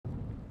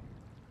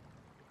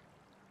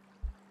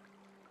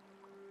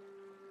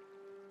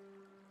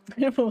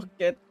We'll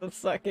get the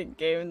second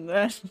game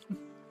then.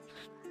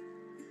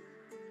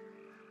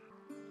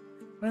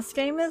 This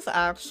game is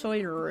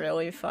actually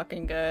really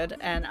fucking good,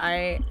 and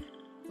I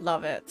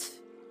love it.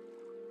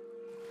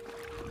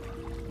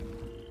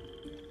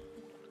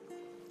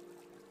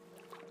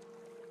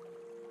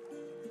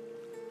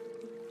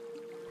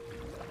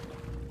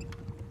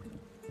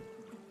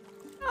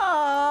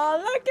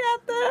 Oh, look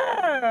at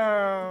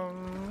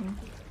them!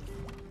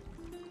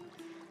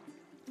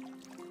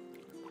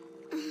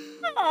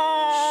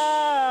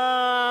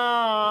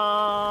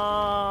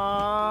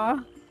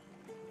 Aww.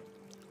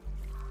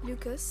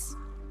 Lucas?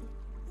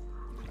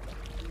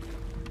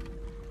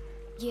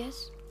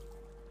 Yes?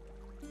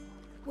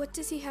 What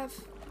does he have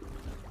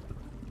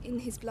in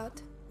his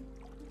blood?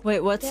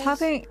 Wait, what's There's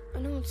happening?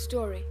 an old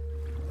story.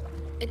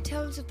 It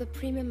tells of the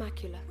prima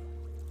macula.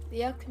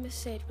 The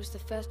alchemists say it was the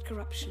first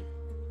corruption,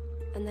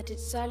 and that it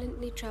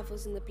silently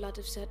travels in the blood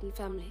of certain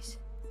families.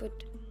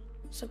 But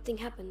something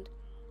happened.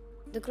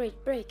 The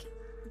Great Break.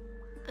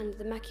 And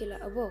the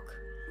macula awoke.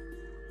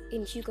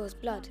 In Hugo's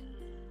blood.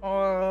 But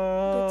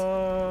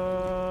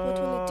what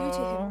will it do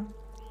to him?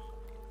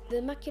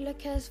 The macula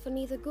cares for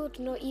neither good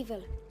nor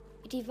evil.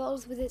 It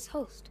evolves with its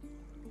host.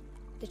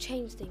 To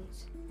change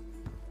things.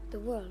 The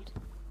world.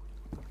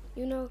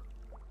 You know,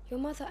 your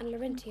mother and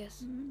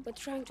Laurentius were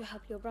trying to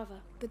help your brother.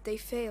 But they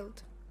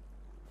failed.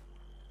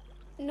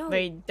 No.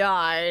 They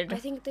died. I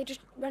think they just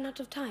ran out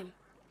of time.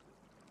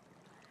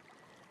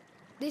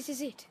 This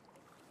is it.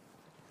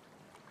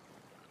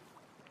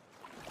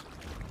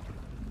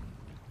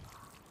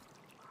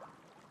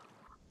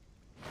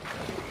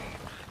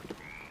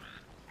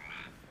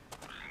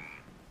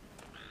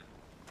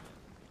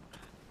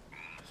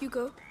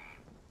 Hugo,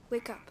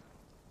 wake up.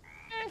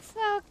 It's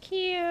so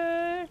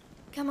cute.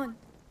 Come on,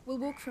 we'll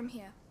walk from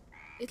here.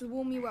 It'll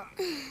warm you up.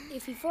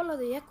 If we follow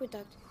the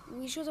aqueduct,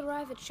 we should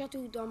arrive at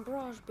Chateau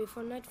d'Ambrage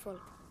before nightfall.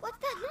 What's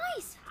that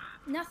noise?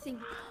 Nothing.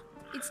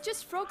 It's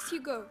just frogs,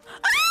 Hugo.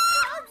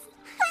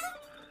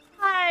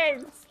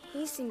 Guys,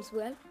 He seems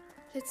well.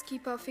 Let's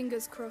keep our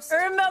fingers crossed.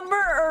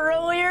 remember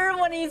earlier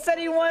when he said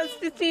he wants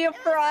to see a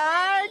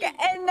frog?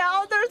 And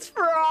now there's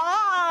frogs!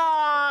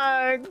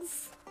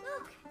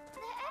 Look,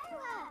 they're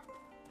everywhere.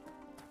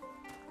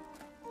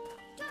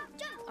 Jump,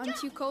 jump,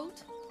 Aren't you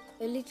cold?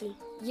 A little,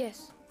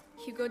 yes.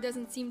 Hugo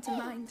doesn't seem to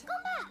mind.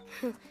 come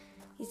back.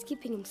 He's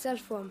keeping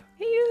himself warm.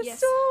 He is Yes.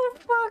 so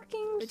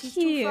fucking But he's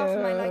cute. too far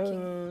for my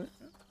liking.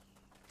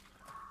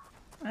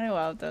 I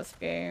love this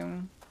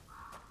game.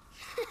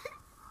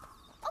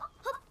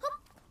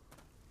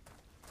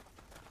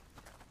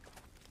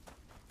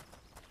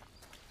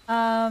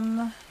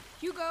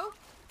 Hugo,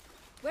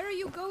 where are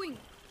you going?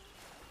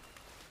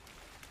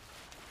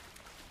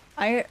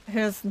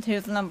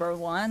 Here's number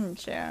one,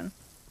 Chan.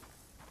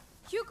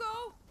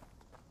 Hugo!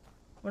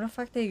 Where the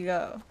fuck did he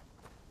go?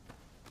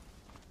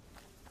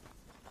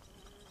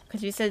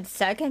 Cause you said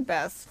second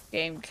best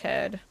game,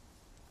 kid.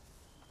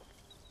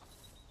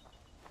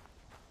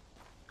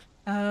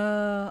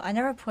 I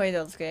never played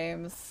those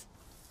games.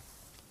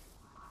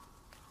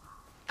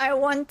 I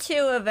want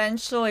to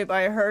eventually, but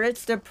I heard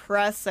it's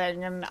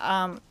depressing and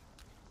I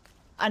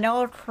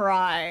know I'll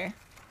cry.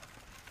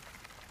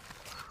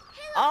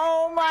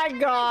 Oh my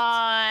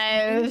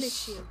English gosh!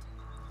 shield.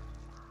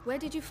 Where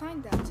did you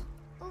find that?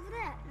 Over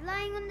there,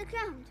 lying on the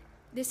ground.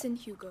 Listen,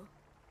 Hugo.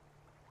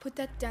 Put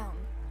that down.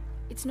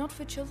 It's not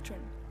for children.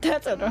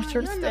 That's an You're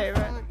no understatement.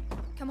 fun.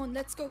 Come on,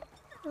 let's go.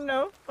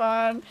 No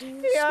fun. Do you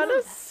He had smell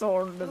a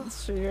sword and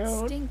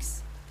shield.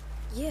 Stinks.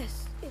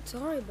 Yes, it's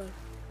horrible.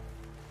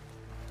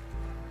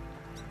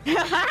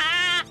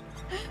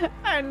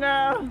 I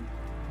know.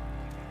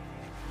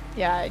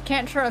 Yeah, you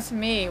can't trust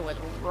me with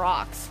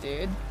rocks,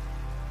 dude.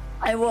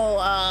 I will,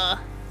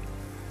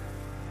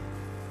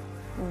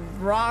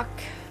 rock.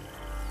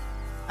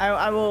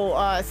 I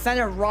will, send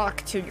a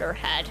rock to your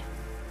head.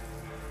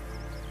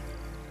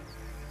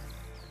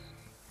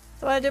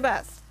 That's what I do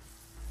best.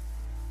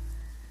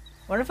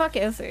 Where the fuck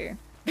is he?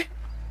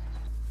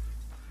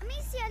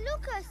 Amicia,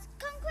 Lucas,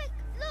 come quick,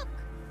 look.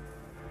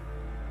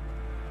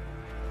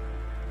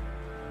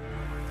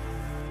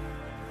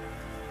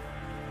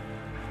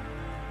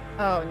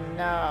 Oh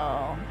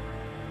no.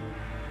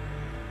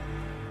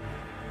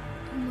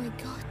 Oh my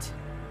god.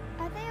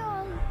 Are they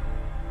all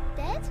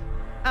dead?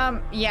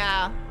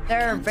 Yeah,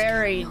 they're can't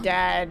very carry on.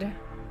 dead.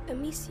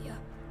 Amicia,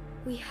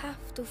 we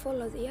have to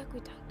follow the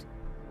aqueduct.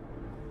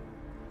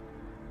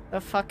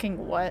 The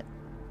fucking what?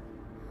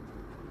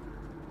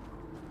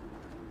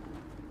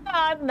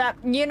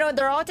 You know,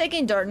 they're all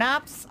taking dirt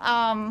naps.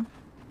 Oh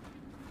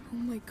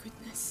my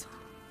goodness.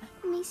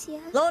 Amicia,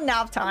 Low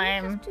nap we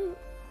time. have to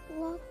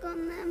walk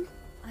on them.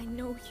 I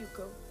know,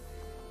 Hugo.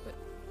 But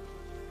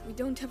we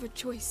don't have a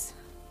choice.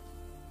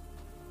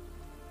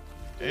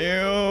 Ew.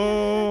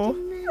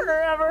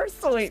 Forever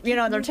sleep. You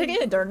know, they're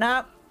taking a dirt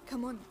nap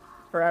Come on.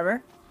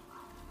 forever.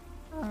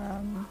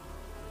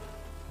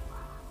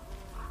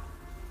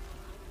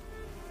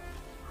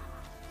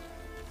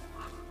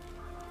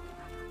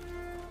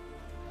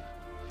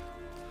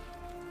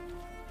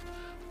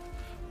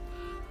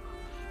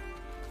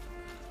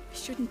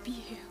 shouldn't be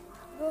here.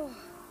 Oh,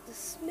 the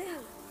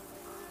smell.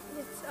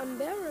 It's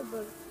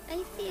unbearable.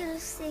 I feel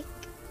sick.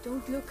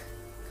 Don't look.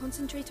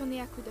 Concentrate on the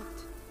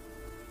aqueduct.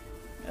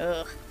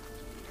 Ugh.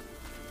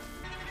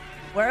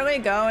 Where are we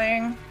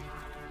going?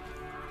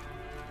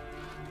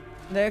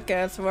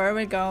 Lucas, where are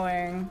we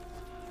going?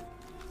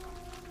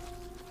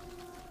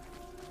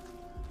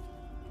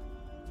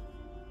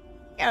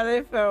 Yeah,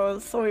 they fell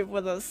asleep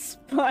with a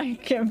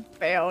spike and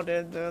failed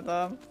into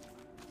them.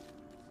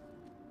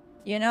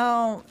 You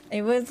know,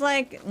 it was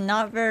like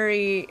not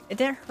very... It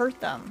didn't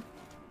hurt them.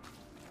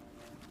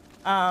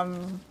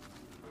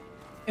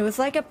 It was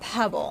like a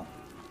pebble.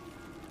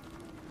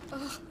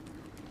 Oh,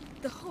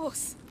 the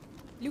horse.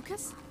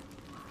 Lucas?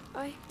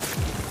 I...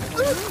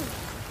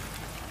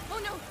 Oh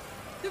no!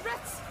 The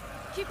rats!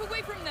 Keep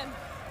away from them!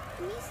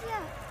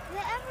 Amicia,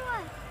 they're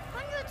everywhere.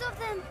 Hundreds of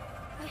them.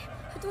 I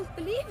don't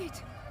believe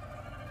it.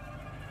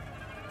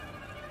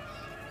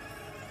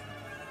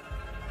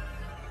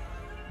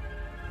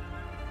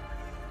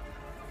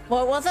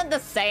 Well, it wasn't the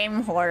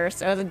same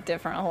horse. It was a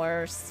different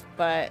horse,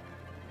 but...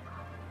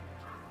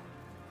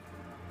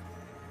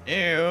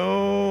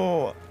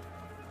 Ew.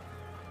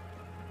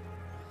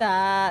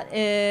 That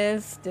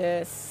is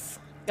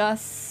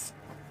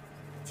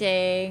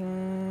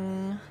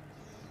disgusting.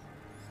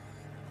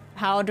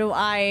 How do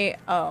I...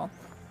 Oh.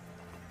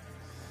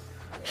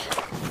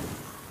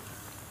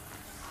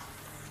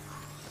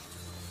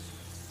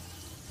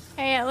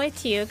 Hey, at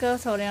least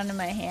Yuko's holding onto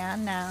my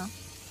hand now.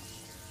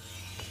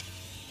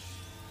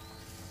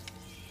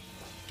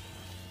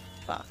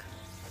 Fuck.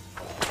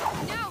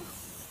 Now!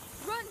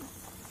 Run!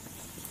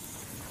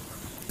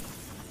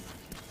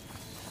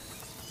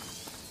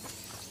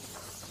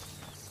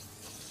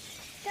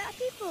 There are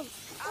people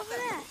over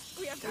there.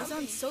 Those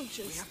aren't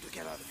soldiers. We have to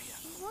get out of here.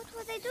 What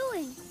were they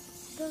doing?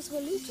 Those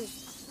were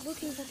looters,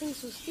 looking for things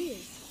to steal.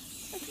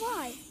 But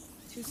why?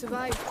 To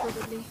survive,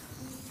 probably.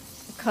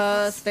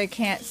 Because they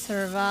can't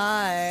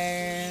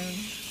survive.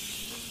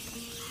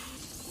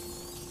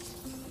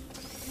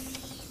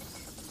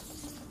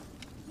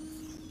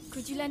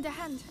 Could you lend a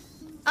hand?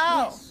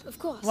 Oh! Yes, of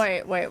course.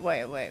 Wait.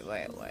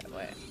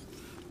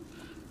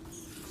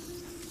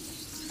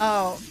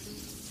 Oh.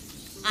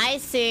 I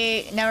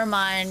see. Never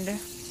mind.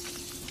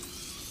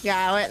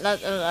 Yeah, wait,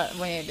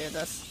 we need to do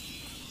this.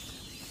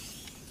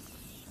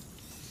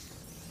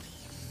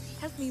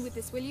 Help me with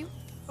this, will you?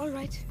 All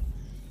right.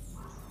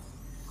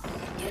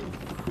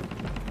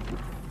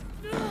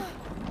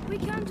 We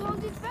can't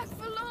hold it back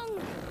for long.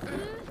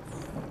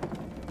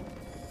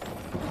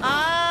 Oh!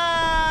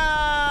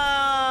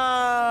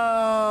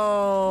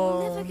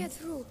 We'll never get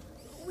through.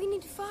 We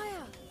need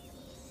fire.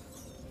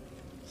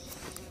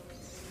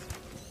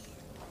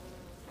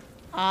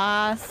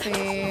 I see.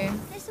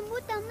 There's some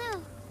wood down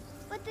there.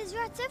 But there's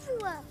rats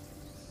everywhere.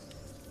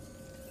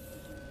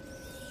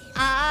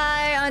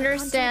 I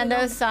understand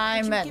the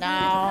assignment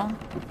now.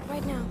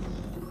 Right now.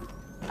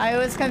 I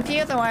was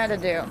confused on what I had to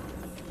do.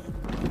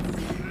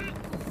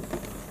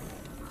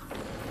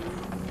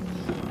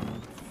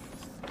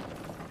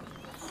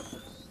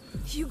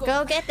 Hugo,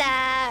 Go get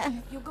that!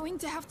 you're going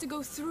to have to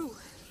go through.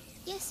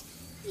 Yes,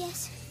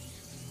 yes.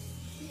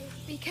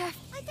 Be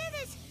careful. I did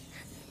it.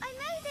 I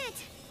made it.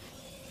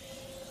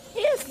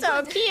 He's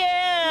so cute!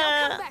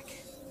 Now come back.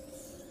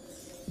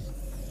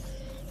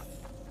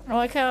 I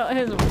like how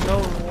his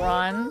little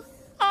run.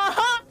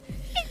 Uh-huh.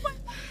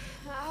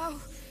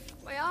 Ow,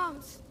 my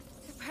arms.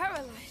 They're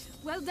paralyzed.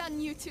 Well done,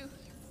 you two.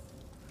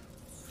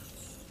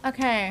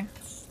 Okay.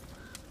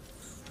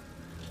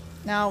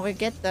 Now we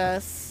get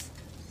this.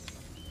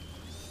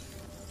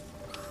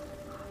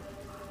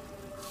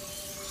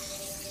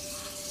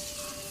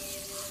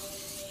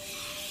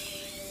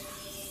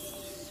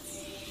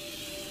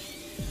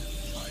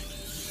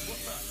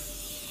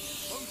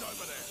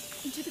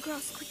 Into the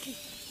grass quickly.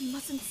 He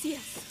mustn't see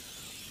us.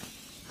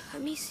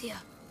 Amicia.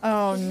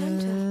 Oh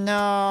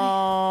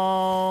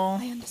no.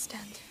 I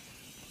understand.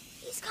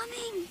 He's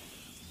coming.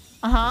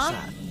 Uh-huh.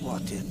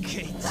 What a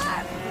kid.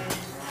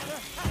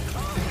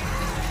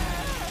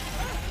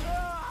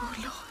 Oh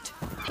Lord.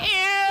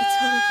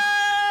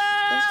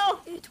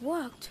 Ew! It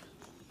worked.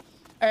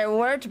 It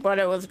worked, but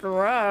it was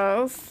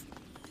gross.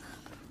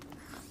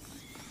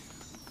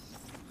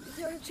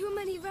 There are too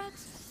many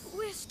rats.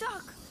 We're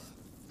stuck.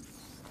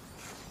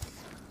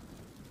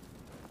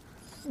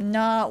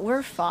 No,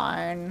 we're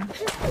fine.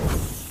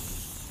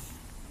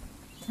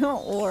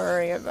 Don't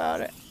worry about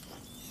it.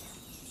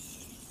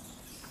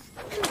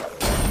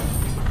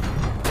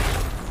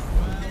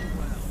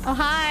 Oh,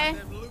 hi.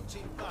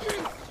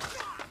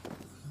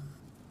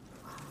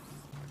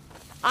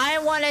 I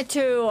wanted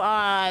to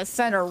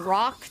send a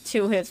rock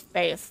to his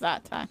face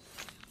that time.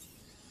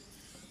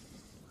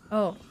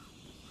 Oh.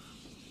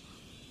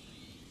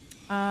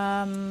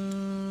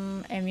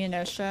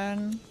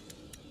 Ammunition.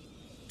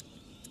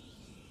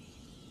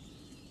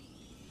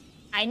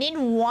 I need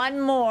one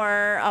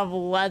more of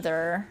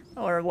leather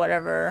or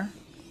whatever,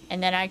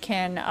 and then I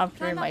can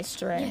upgrade my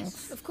strings.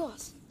 Yes, of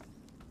course.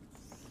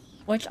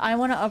 Which I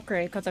want to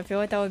upgrade because I feel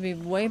like that would be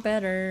way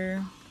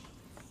better.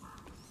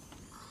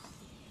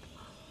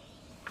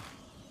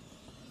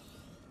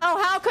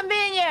 Oh, how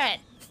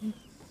convenient!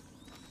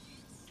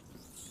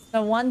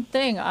 The one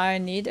thing I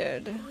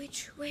needed.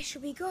 Which way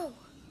should we go?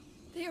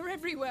 They are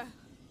everywhere.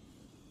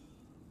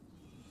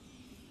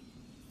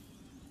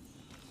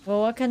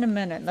 We'll look in a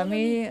minute. Let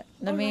me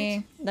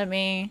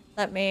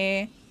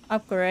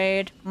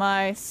upgrade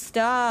my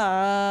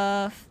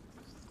stuff.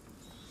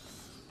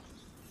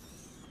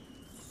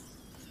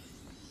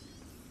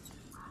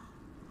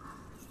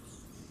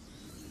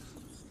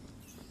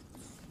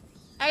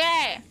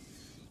 Okay.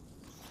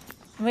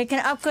 We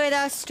can upgrade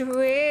our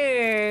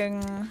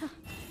string.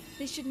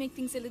 This should make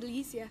things a little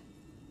easier.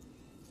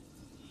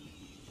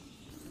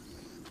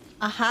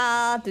 I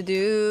had to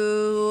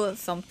do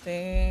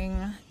something.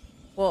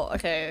 Well,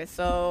 okay,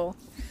 so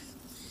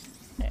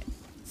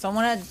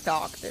someone had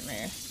docked at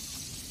me.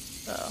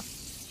 So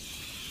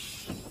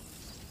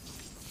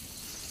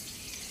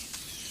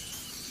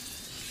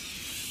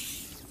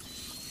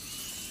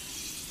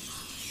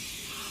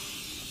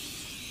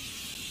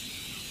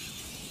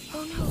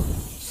Oh no,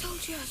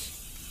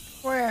 soldiers.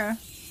 where?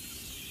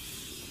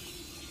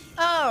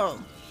 Oh,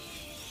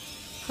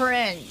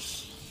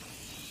 cringe.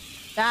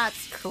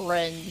 That's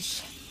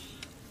cringe.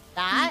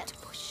 That? Need to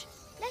push.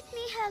 Let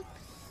me help.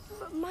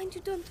 Mind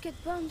you don't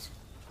get burned.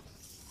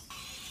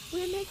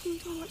 We're making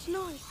too much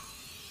noise.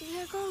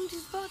 They're going to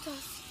spot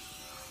us.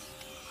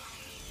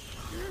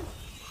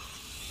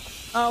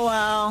 Oh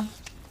well.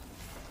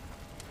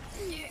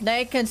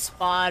 They can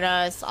spot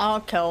us.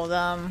 I'll kill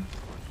them.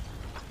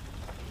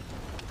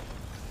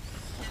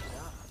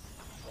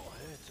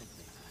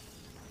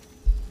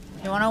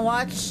 You wanna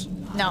watch?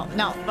 No,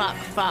 no,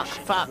 fuck.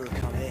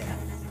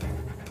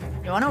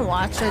 You wanna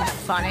watch it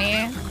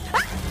funny?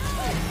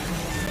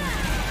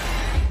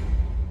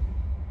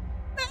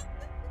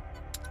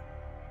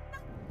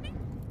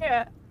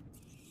 Yeah.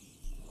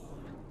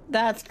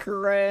 That's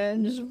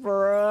cringe,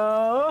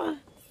 bro.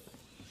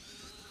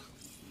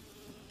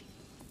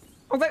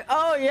 I was like,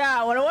 oh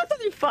yeah, wanna watch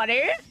something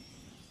funny?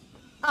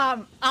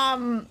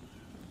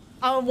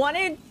 I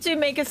wanted to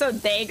make it so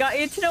they got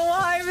eaten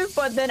alive,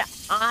 but then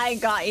I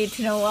got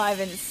eaten alive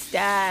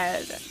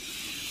instead.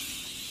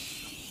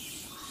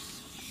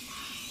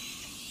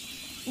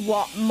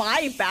 What?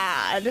 My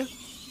bad.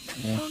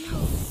 Oh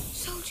no,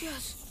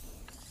 soldiers.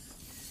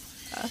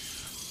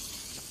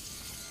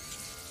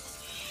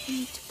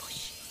 Need to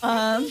push.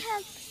 Let me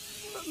help.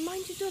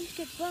 Mind you don't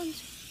get burned.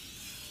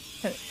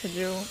 Could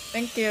you?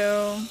 Thank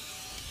you.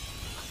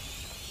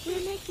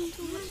 We're making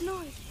too much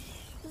noise.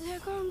 They're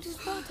going to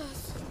spot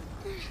us.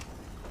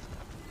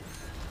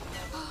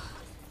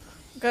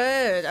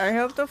 Good. I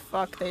hope the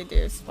fuck they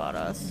do spot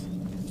us.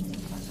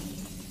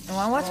 You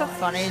wanna watch a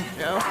funny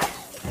joke?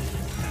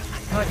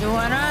 What, you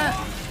wanna?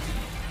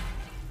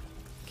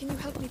 Can you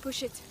help me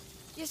push it?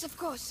 Yes, of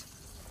course.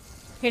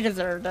 He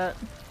deserved it.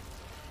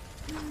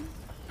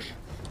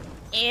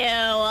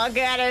 Ew, look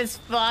at his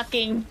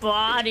fucking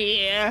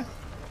body.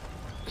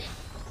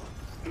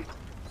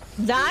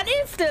 That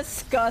is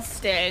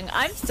disgusting.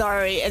 I'm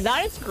sorry.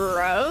 That is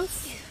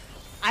gross.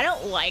 I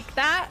don't like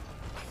that.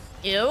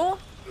 Ew.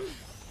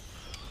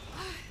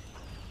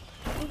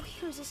 The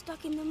wheels are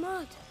stuck in the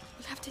mud.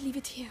 We'll have to leave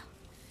it here.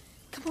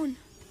 Come on.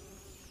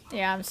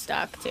 Yeah, I'm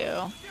stuck too.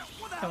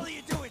 What the hell are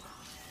you doing?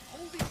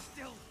 Hold it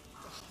still.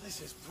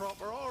 This is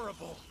proper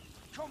horrible.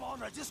 Come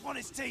on, I just want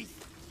his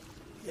teeth.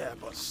 Yeah,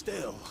 but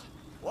still.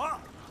 What?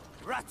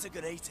 Rats are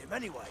gonna eat him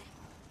anyway.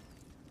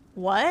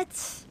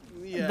 What?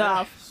 Yeah,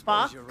 The suppose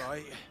fuck? you're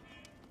right.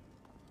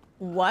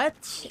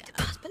 What? Need to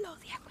pass below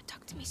the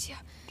aqueduct, monsieur.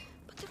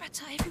 But the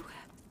rats are everywhere.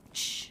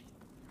 Shh.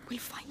 We'll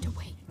find a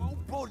way.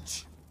 Won't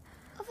budge.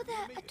 Over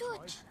there, a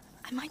torch.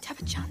 I might have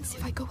a chance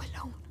if I go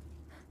alone.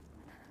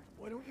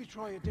 Why don't you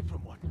try a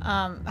different one?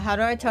 How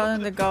do I tell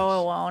them to go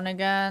alone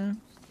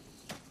again?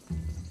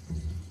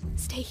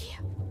 Stay here.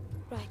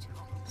 Right.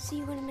 See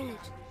you in a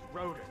minute.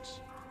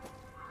 Rodents.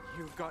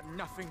 You've got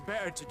nothing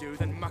better to do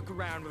than muck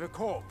around with a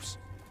corpse.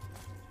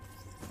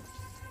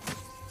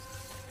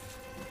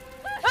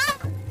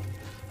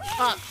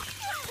 Fuck.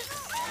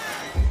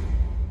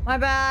 My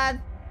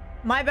bad.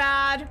 My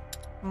bad.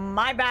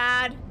 My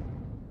bad.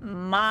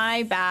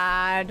 My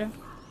bad.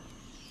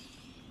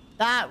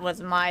 That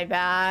was my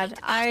bad.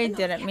 I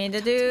didn't mean to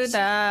do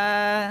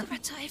that. The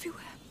rats are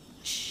everywhere.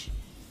 Shh.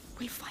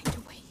 We'll find a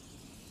way.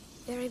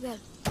 Very well.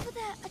 Over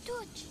there, a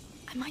torch.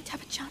 I might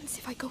have a chance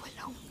if I go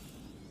alone.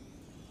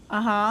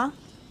 Uh-huh.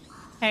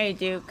 Hey,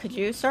 dude, could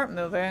you start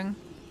moving?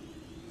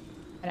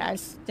 And I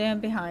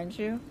stand behind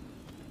you?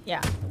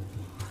 Yeah.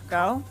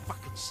 Go.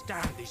 Fucking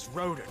stand these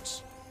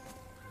rodents.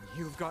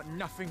 You've got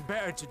nothing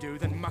better to do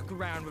than muck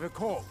around with a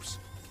corpse.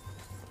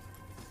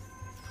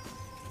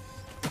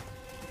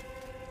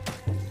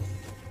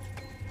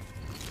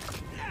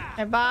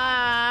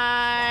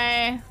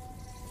 Bye.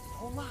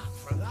 Hold on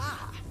for that.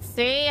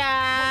 See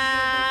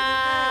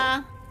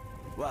ya.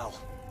 Well,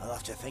 I'll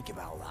have to think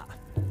about that.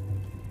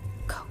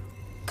 Go.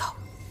 Go.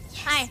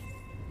 Hi.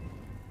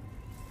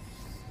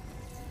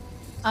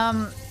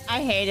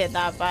 I hated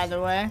that, by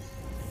the way.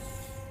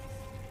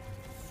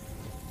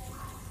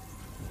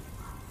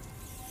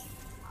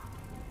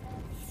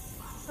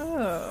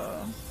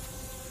 Oh.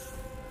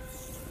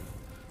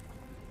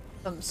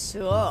 Some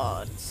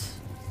swords.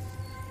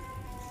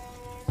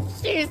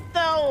 She's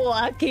so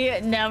lucky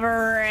it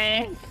never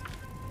rained.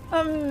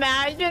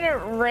 Imagine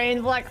it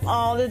rained like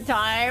all the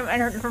time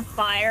and her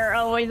fire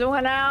always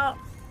went out.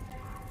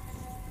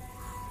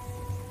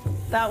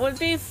 That would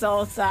be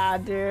so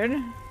sad, dude.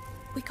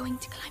 We're going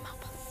to climb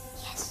up.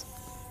 Yes.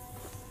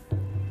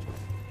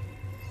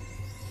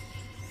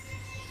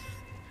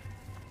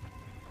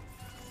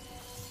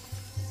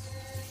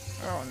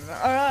 Oh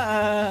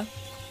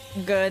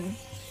no. Good.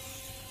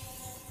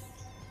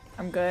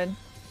 I'm good.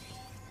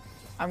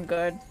 I'm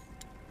good.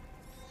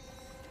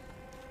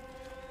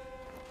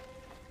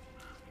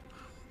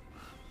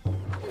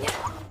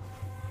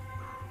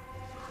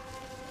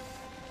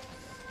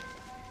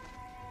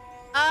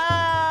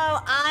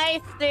 Oh, I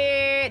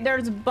see.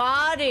 There's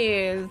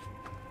bodies.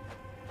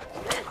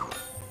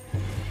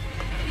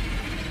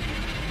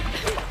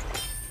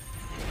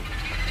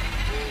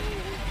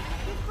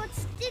 They've got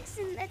sticks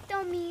in their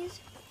dummies.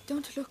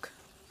 Don't look.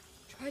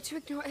 Try to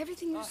ignore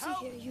everything you see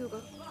here,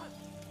 Hugo.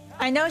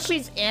 I know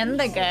she's in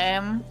the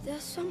game.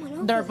 There's someone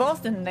over They're there.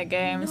 both in the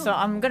game, so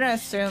I'm gonna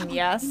assume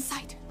yes.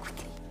 Inside,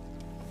 quickly.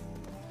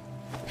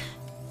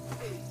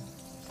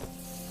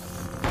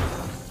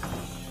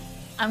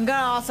 I'm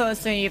gonna also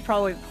assume you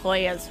probably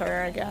play as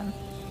her again.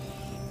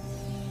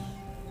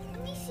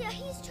 Amicia,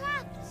 he's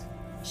trapped.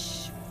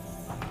 Shh.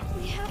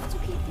 We have to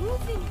keep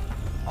moving.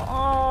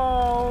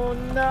 Oh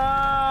no!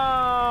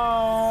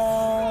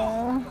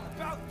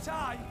 About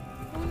time!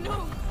 Oh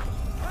no!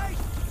 Hey!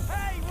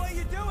 Hey! What are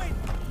you doing?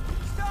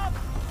 Stop!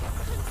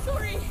 I'm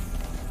sorry.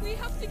 We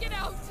have to get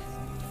out.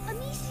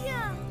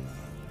 Amicia!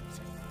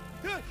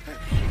 Come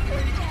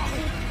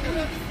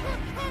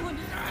on.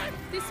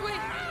 This way.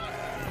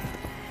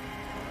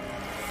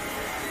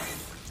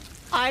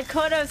 I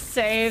could have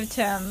saved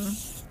him.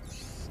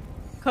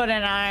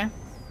 Couldn't I?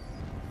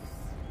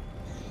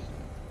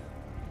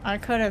 I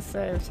could have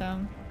saved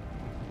him.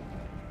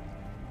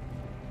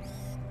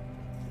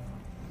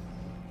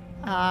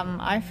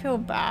 I feel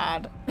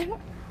bad. Oh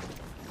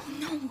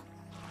no.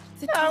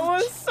 The That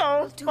was so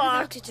I'll do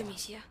without fucked. it,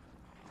 Amicia.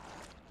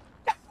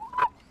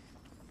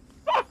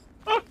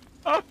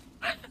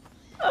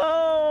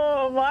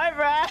 Oh, my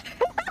bad.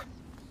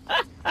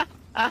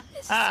 There's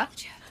a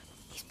soldier.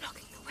 He's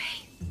blocking the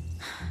way.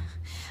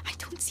 I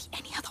don't see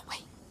any other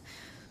way.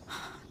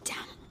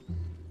 Damn.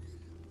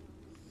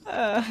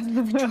 I'll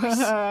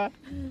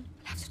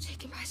have to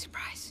take him by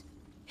surprise.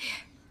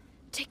 Here,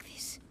 take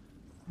this.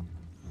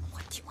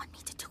 What do you want me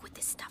to do with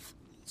this stuff?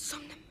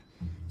 Some them.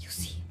 You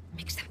see,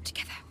 mix them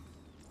together.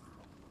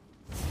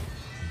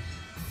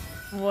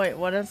 Wait,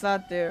 what does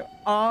that do?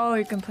 Oh,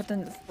 you can put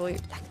them to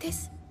sleep. Like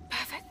this?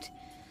 Perfect.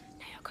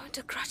 Now you're going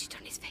to crush it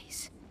on his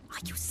face. Are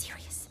you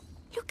serious?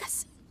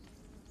 Lucas?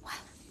 Well,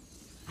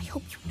 I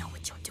hope you know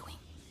what you're doing.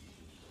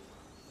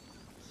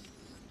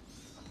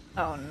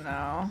 Oh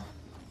no.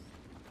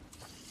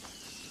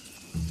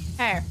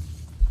 Hey.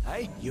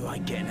 Hey, you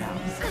ain't getting out.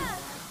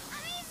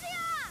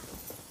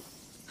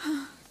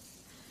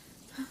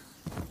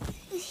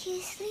 Is he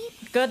asleep?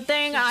 Good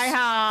thing I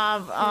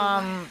have,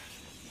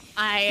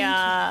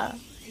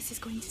 This is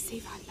going to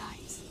save our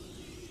lives.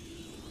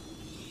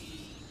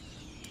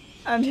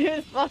 I'm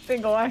just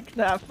fucking like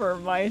that for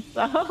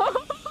myself.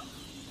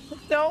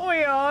 Don't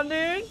we all,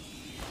 dude?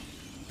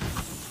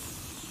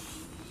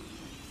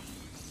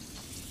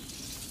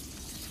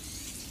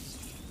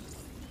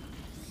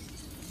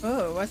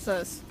 Oh, what's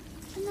this?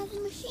 Another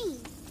machine.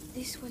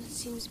 This one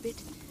seems a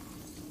bit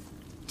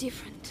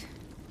different.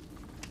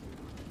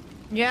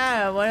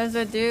 Yeah, what does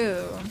it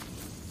do?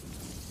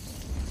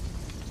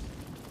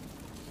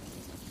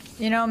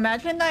 You know,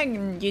 imagine like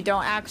you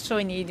don't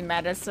actually need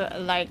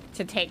medicine, like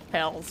to take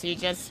pills. You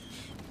just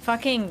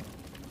fucking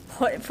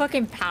put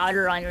fucking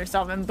powder on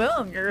yourself and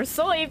boom, you're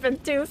asleep in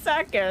 2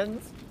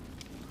 seconds.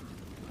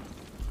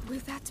 Will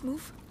that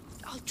move?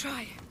 I'll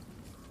try.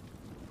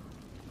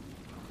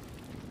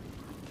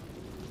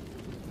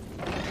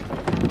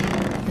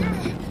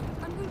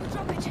 I'm going to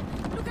drop it.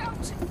 Look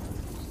out!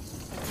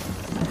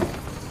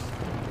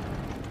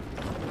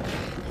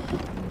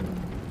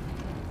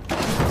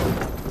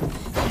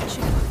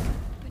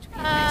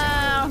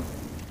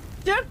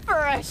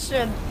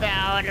 Depression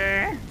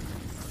powder.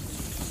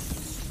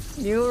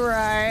 You're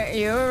right,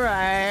 you're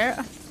right.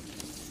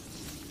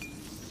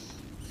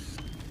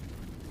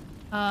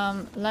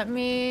 Let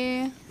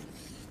me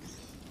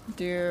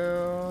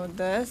do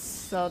this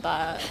so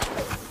that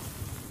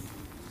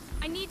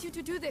I need you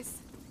to do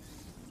this.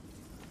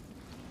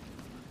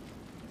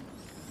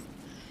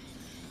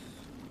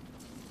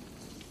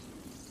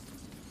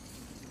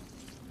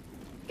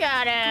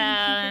 got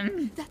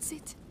him. That's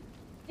it.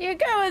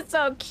 Hugo is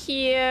so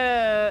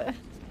cute.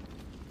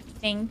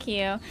 Thank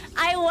you.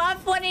 I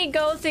love when he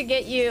goes to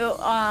get you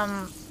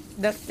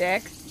the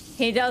stick.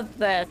 He does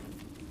this.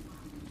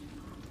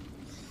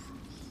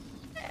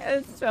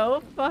 It's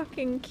so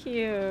fucking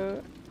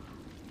cute.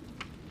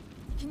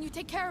 Can you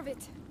take care of it?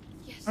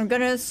 Yes. I'm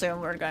gonna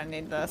assume we're gonna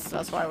need this.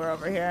 That's why we're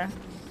over here.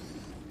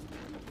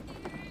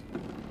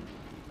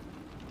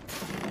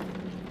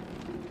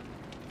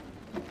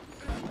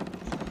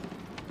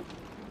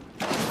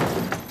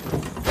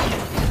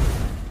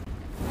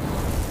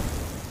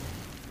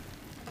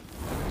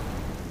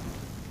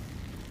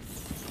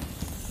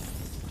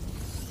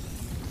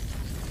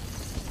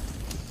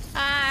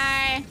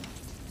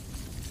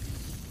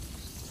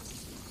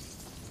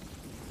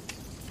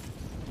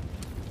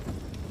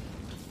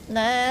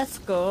 Let's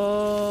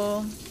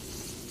go.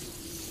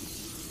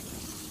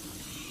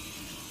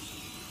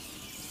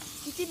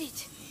 We did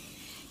it.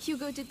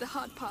 Hugo did the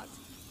hard part.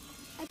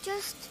 I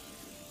just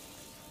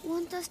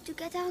want us to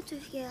get out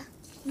of here.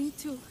 Me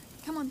too.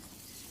 Come on,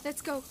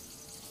 let's go.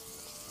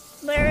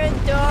 There's a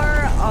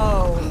door.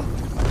 Oh.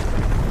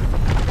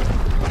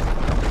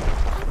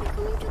 Are we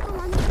going to go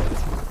under it?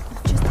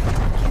 Just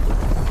careful.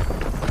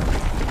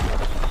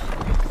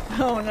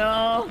 Oh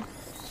no.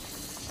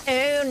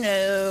 Oh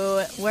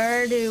no.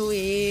 Where do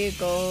we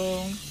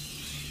go?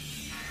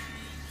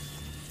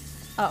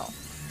 Oh.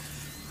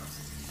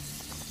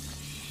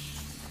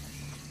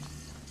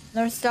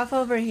 There's stuff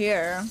over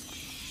here.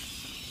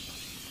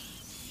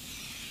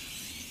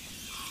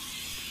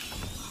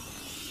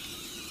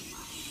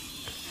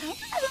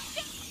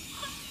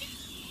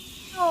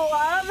 Oh,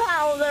 I love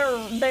how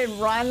they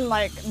run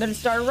like they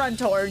start to run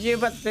towards you,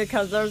 but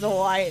because there's a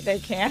light, they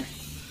can't.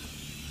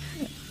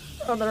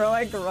 So they're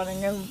like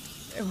running in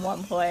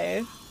one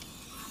place.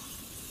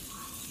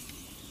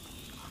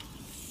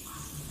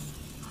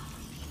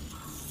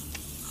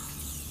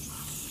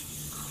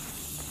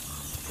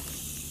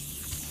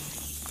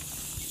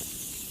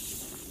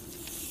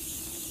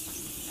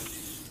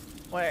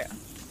 Wait.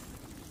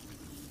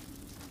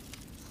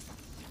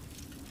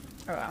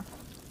 Oh wow.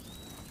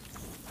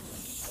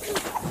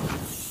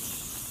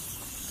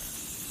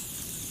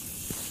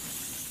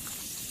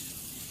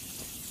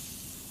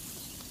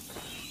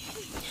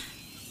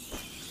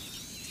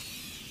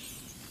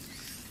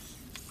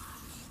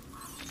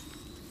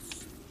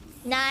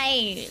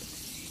 Nice.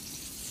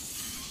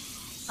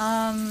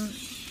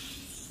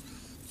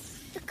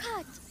 The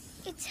cart.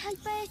 It's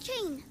held by a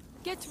chain.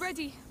 Get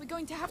ready. We're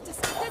going to have to.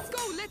 Let's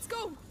go. Let's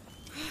go.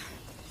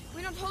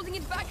 We're not holding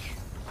it back.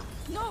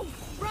 No,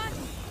 run.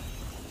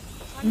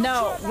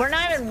 No, we're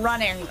not even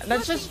running.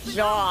 Let's just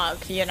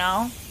jog, you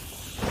know?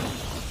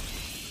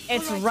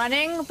 It's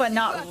running, but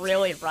not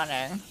really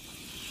running.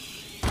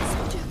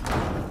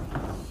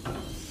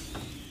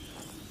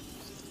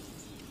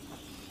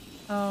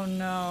 Oh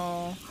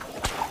no.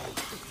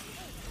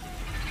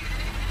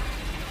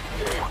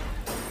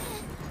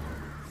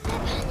 They're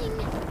running.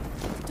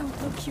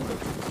 Don't look, Hugo.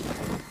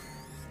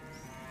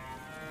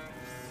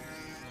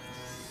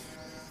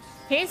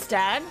 He's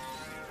dead.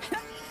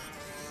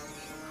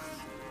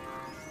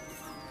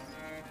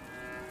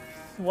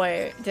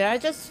 Wait, did I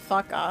just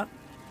fuck up?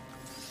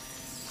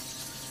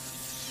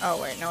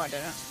 Oh wait, no I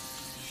didn't.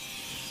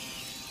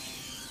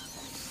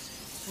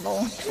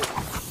 Lol.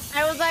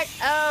 I was like,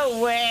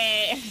 oh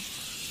wait.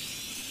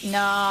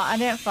 No, I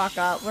didn't fuck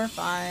up. We're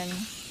fine.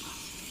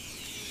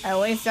 At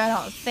least I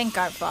don't think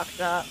I fucked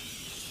up.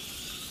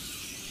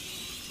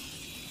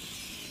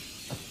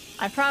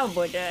 I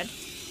probably did.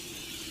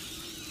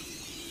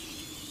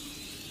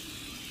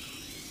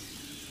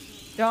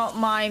 Don't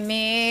mind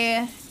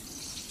me.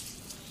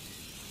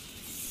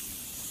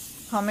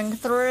 Coming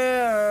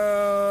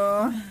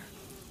through.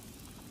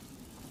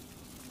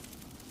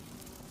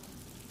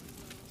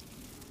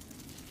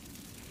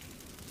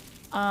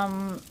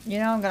 You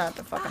know I'm gonna have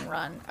to fucking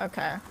run.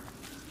 Okay.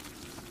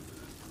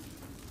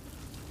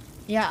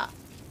 Yeah.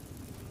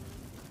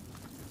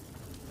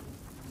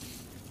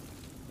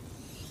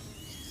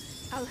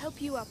 I'll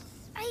help you up.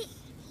 I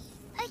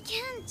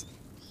can't.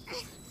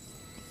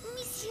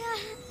 Monsieur,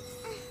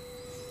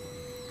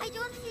 I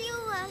don't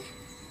feel well.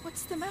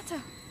 What's the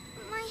matter?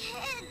 My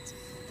head.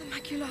 The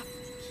macula.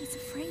 He's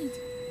afraid.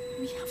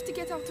 We have to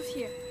get out of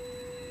here.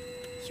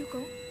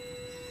 Hugo?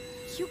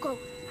 Hugo!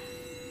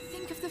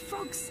 Think of the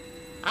frogs.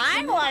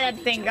 I want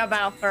to think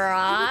about We're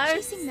frogs.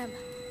 chasing them.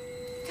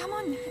 Come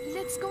on,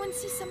 let's go and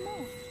see some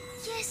more.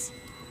 Yes,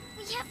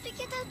 we have to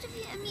get out of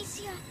here,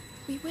 Amicia.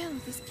 We will.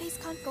 This place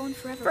can't go on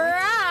forever.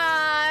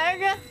 Right?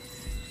 Frog!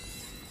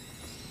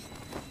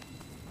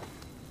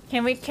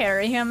 Can we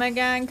carry him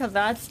again? Because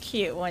that's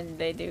cute when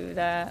they do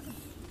that.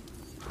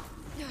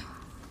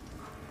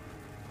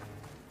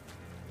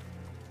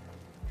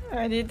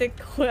 I need to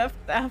clip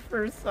that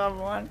for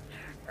someone.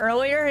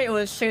 Earlier it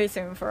was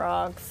chasing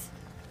frogs.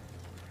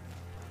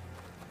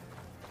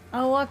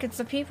 Oh look, it's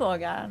the people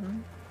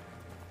again.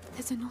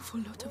 There's an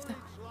awful lot of them.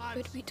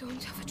 But we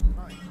don't have a...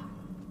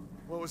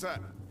 What was that?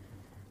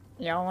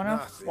 Y'all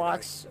wanna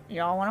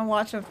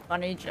watch a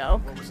funny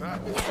joke? What was that?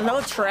 A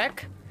little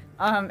trick.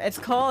 It's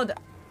called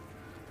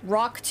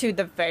Rock to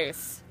the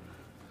Face.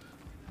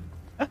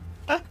 What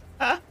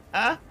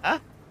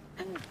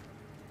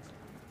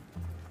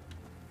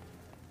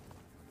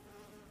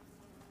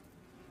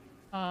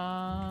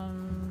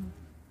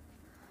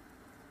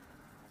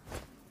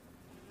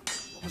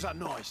was that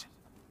noise?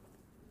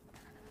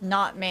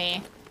 Not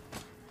me.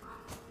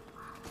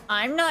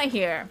 I'm not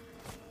here.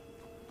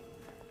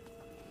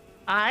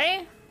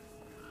 I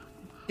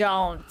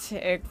don't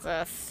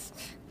exist.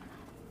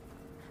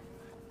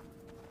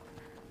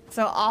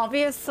 So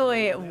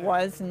obviously it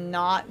was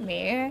not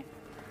me.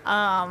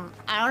 I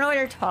don't know what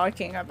you're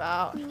talking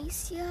about.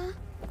 Amicia,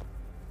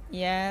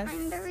 Yes.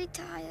 I'm very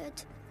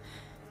tired.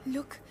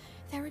 Look,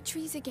 there are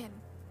trees again.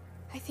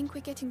 I think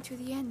we're getting to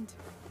the end.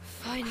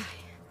 Finally.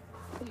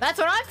 That's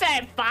what I'm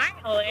saying,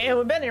 finally!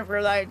 We've been here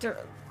for like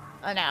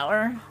an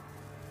hour.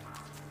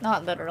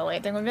 Not literally, I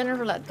think we've been here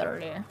for like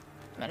 30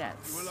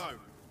 minutes. You alone?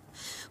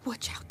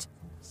 Watch out.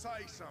 Say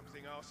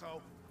something,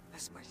 arsehole.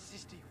 That's my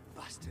sister, you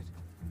bastard.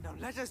 Now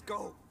let us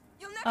go.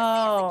 You'll never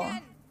Oh. see us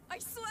again. I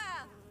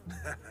swear.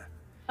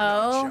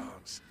 Oh. No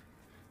chance.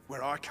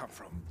 Where I come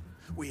from,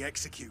 we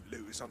execute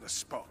looters on the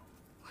spot.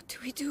 What do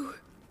we do?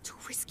 Too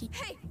risky.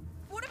 Hey,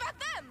 what about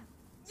them?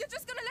 You're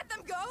just gonna let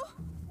them go?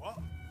 What?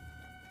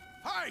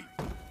 Hey!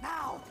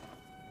 Now!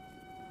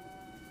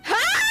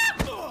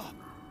 Ugh.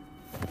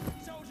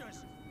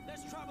 Soldiers,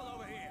 there's trouble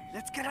over here.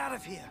 Let's get out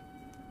of here.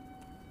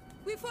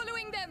 We're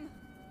following them.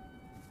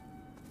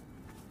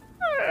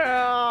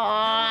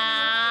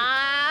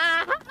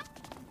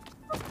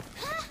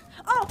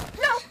 Oh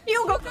no!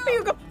 You go!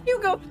 You go! You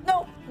go!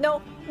 No!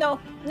 No! No!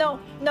 No!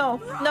 No!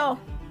 No!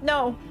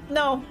 No!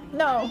 No!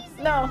 No!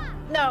 No!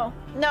 No!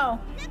 No!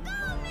 Let go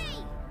of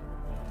me!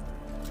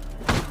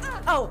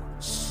 Oh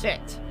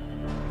shit!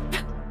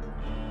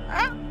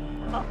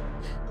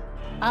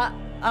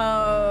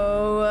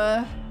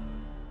 Uh-oh.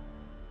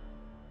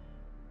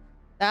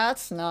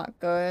 That's not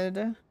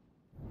good.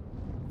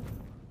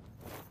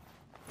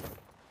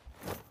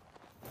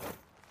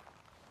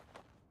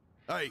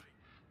 Hey,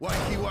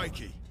 wakey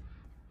wakey.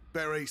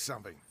 Better eat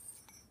something.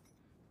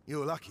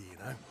 You're lucky, you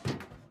know.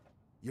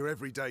 Your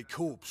everyday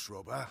corpse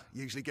robber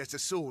usually gets a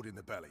sword in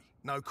the belly.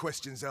 No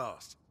questions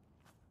asked.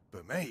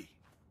 But me,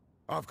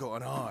 I've got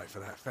an eye for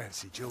that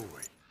fancy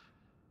jewelry.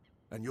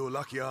 And you're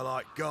lucky I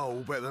like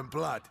gold better than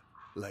blood,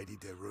 Lady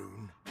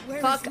Deroon.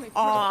 Fuck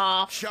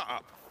off! Shut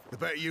up! The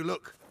better you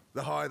look,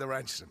 the higher the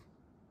ransom.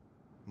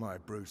 Might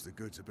have bruised the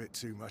goods a bit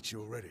too much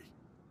already.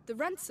 The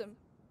ransom?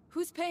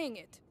 Who's paying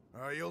it?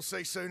 Oh, you'll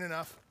see soon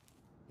enough.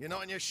 You're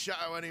not in your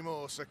shadow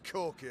anymore, so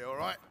cork it, all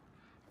right?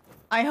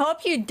 I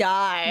hope you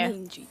die.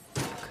 Mangy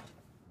dog.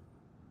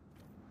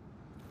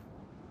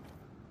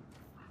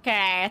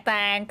 Okay,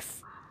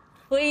 thanks.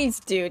 Please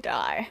do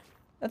die.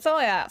 That's all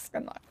I ask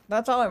in life.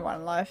 That's all I want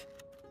in life.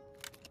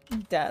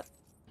 Death.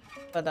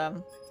 But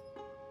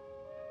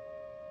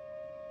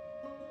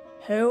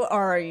who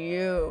are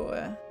you?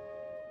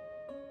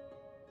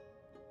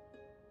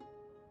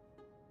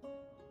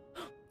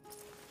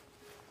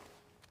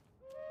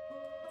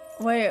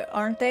 Wait,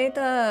 aren't they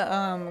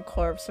the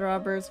corpse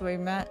robbers we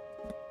met?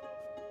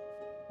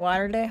 Why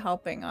are they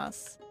helping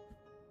us?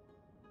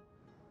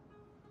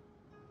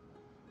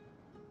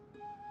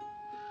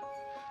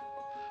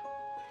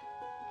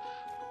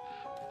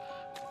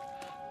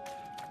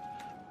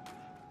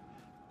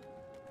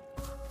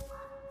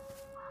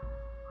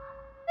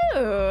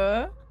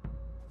 Ooh.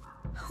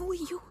 Who are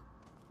you?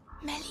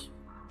 Melly.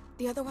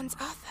 The other one's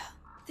Arthur.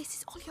 This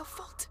is all your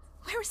fault.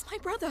 Where is my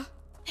brother?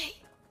 Hey,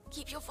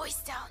 keep your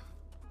voice down.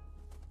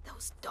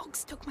 Those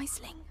dogs took my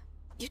sling.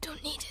 You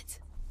don't need it.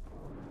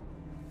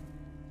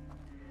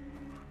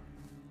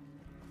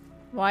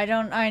 Why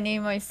don't I need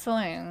my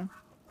sling?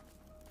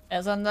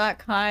 Isn't that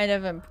kind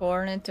of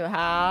important to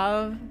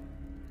have?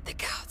 The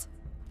guard.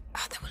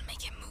 Arthur will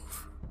make him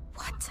move.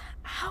 What?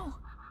 How?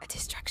 A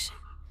distraction.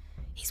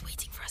 He's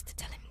waiting for us to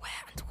tell him where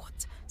and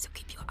what, so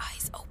keep your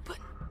eyes open.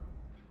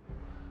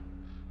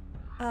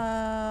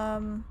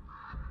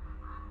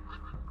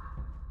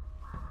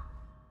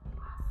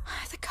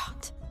 The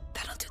guard.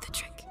 That'll do the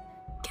trick.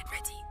 Get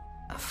ready.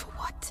 For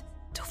what?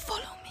 To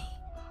follow me.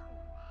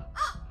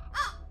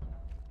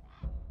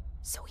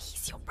 So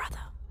he's your brother.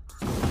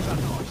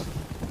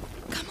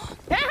 Come on.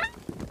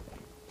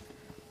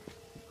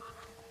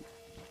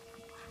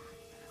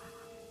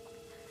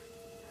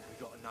 We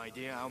got an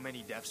idea how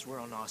many deaths were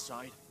on our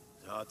side?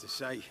 It's hard to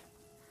say.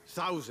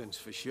 Thousands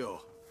for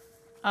sure.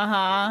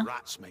 Uh-huh.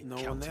 Rats make No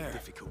one counting there.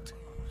 difficult.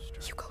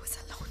 Hugo is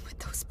alone with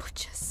those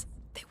butchers.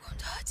 They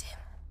won't hurt him.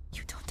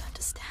 You don't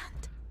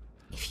understand.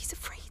 If he's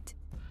afraid,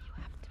 you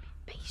have to be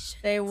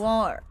patient. They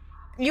won't.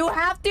 You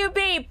have to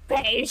be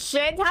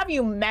patient. Have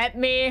you met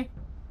me?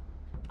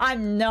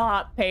 I'm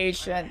not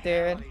patient,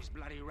 Where are dude. these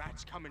bloody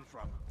rats coming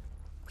from?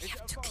 We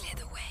have to clear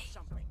the way.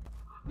 Something.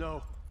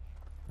 No.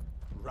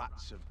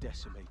 Rats have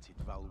decimated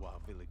Valois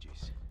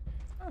villages.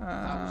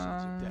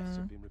 Thousands of deaths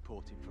have been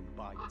reported from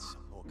bites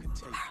or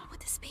contagion. Barrel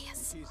with the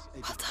spears. It is a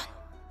Well done.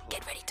 divine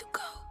Get ready to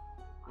go.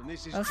 And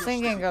this is I was just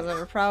thinking the because I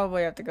would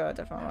probably have to go a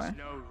different way. There's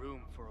no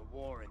room for a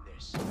war in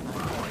this.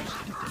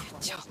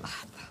 Good job,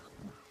 Arthur.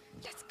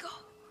 Let's go.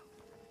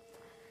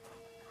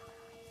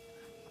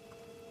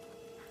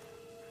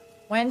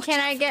 When can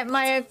I get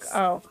my...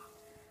 Oh.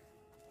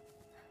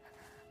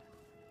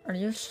 Are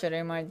you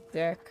shitting my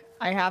dick?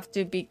 I have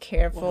to be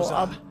careful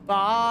of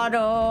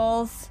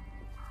bottles.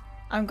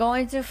 I'm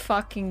going to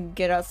fucking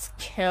get us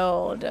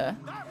killed.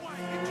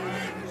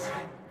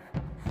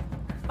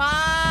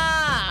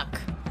 Fuck!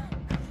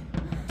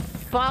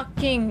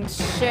 Fucking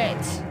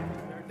shit.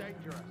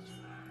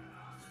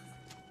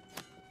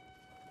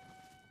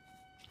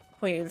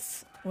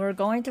 Please. We're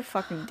going to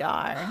fucking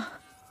die.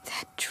 They're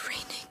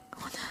training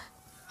on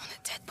a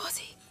dead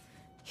body.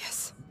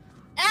 Yes.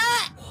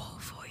 Ah! War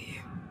for you.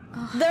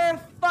 They're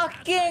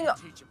fucking...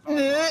 Teach him a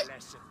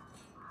lesson.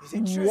 Is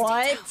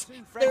What?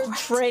 They're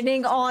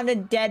trading on a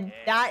dead.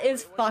 That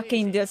is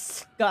fucking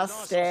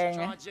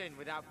disgusting.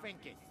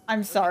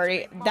 I'm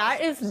sorry.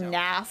 That is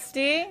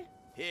nasty.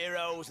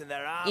 Heroes and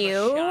their armor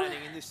Ew.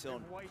 shining in the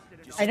sun.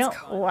 I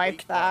don't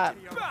like that.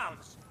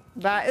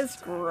 That is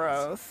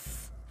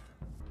gross.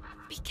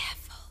 Be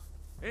careful.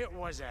 It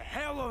was a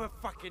hell of a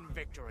fucking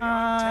victory,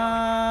 I'm telling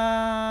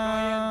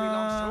you. Diane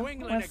belongs to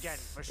England again,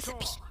 for sure.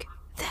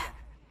 There.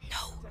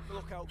 No.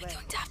 We're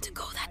going to have to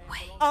go that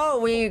way. Oh,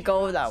 we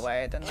go that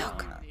way. Then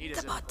look,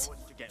 the bot.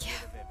 Yeah,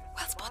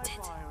 well spotted.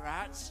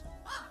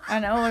 I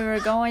know we were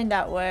going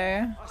that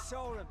way. I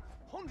saw them.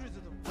 Hundreds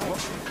of them.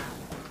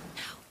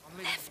 Now,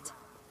 left.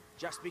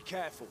 Just be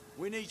careful.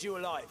 We need you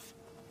alive.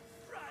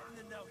 Right in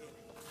the noggin.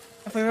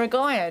 If we were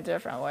going a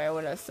different way, I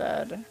would have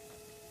said.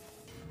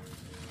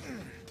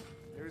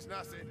 There is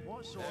nothing.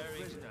 What sort of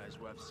prisoner is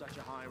worth such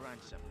a high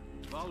ransom?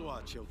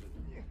 Valois children.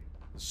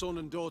 The son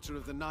and daughter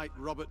of the knight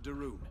Robert de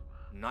Rune.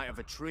 Knight of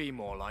a tree,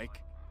 more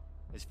like.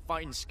 His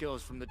fighting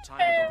skills from the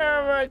time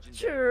of a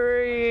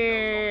tree.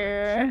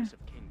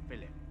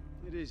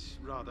 It is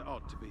rather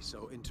odd to be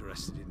so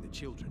interested in the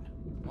children.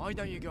 Why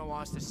don't you go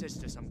ask the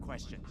sister some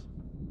questions?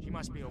 She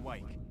must be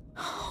awake.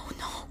 Oh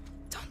no,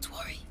 don't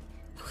worry.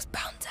 It was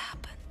bound to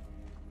happen.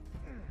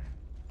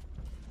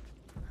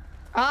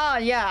 Ah,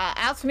 yeah,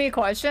 ask me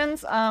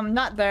questions.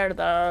 Not there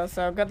though,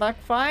 so good luck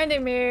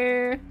finding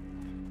me.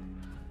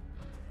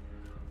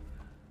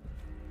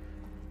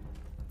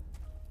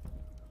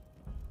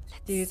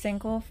 Do you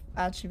think we'll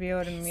actually be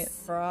able to meet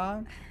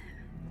Frog?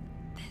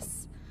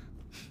 This.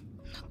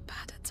 Not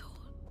bad at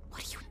all.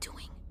 What are you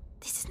doing?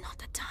 This is not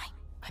the time.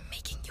 I'm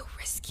making your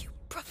rescue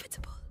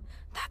profitable.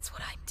 That's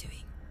what I'm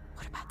doing.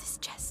 What about this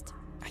chest?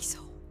 I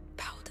saw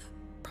powder.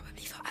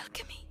 Probably for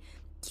alchemy.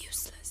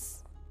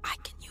 Useless. I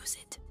can use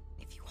it.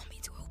 If you want me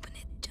to open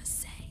it,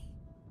 just say.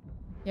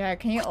 Yeah,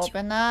 can you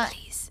open that?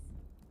 Please.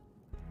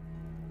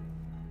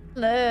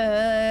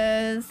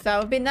 Liz, that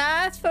would be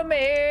nice for me.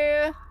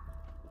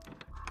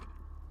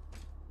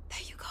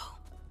 There you go.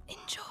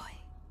 Enjoy.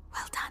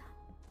 Well done.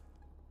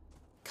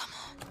 Come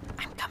on,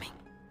 I'm coming.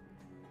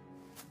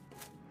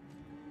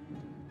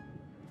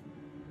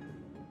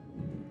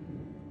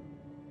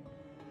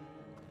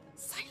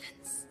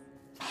 Silence.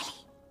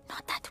 Melly,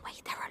 not that way.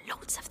 There are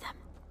loads of them.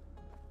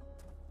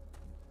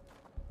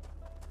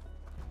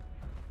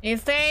 You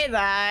say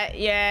that,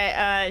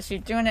 yeah,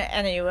 she's doing it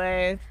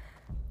anyways.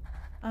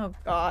 Oh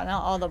god,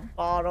 not all the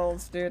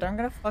bottles, dude. I'm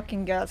gonna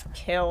fucking get us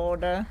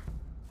killed.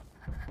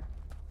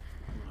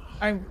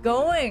 I'm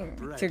going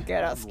to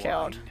get us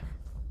killed.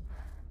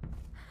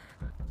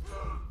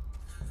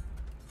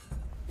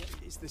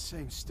 It's the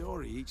same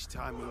story each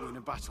time we win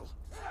a battle.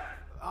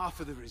 Half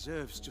of the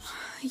reserves just...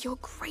 You're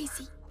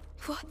crazy.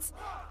 What?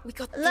 We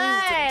got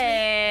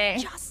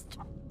Just...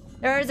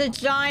 There's a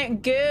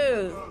giant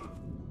goose.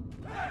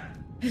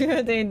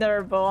 I think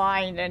they're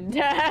blind and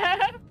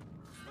deaf.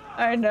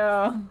 I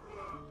know.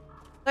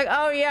 Like,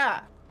 oh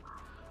yeah.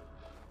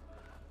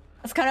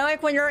 It's kind of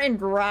like when you're in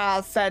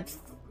grass that's...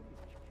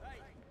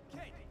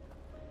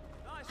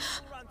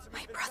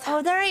 My brother.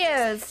 Oh, there he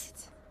is.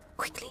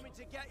 Quickly.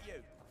 To get you.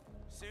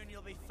 Soon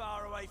you'll be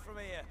far away from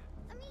here.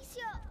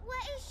 Amicia, where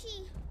is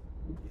she?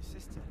 Your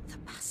sister. The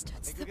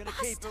bastards. Think we're gonna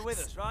keep her with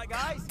us, right,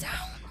 guys?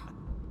 Down.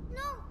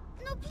 No,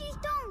 no, please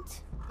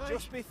don't.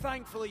 Just be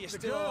thankful you're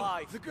still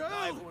alive. The girl!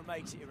 Not everyone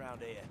makes it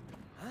around here.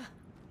 Huh?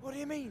 What do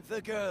you mean,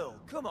 the girl?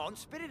 Come on,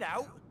 spit it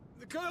out.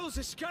 The girl's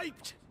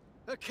escaped!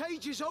 Her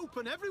cage is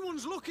open,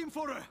 everyone's looking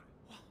for her!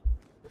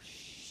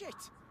 Shit!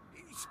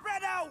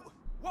 Spread out!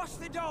 Watch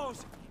the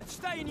doors and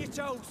stay in your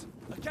toes.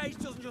 A cage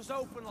doesn't just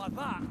open like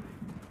that.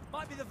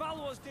 Might be the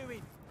Valois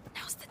doing.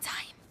 Now's the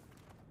time.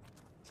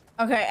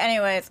 Okay,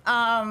 anyways,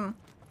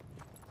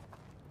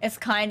 it's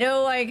kind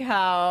of like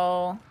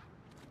how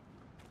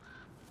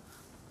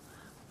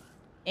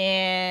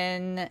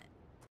in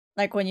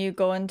like when you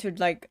go into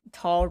like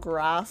tall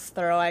grass,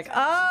 they're like,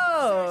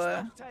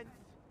 oh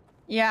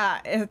yeah,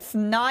 it's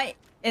not,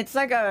 it's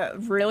like a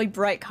really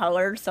bright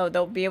color, so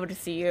they'll be able to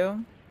see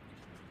you,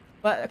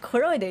 but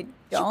clearly they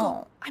don't.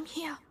 Hugo, I'm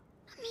here.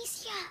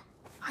 Amicia.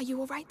 Are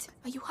you alright?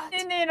 Are you hurt?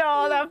 You need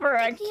all that for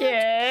a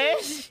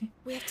kid.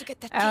 We have to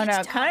get that I don't know,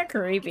 cage kind of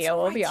down. creepy, It's I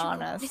will alright, be Hugo.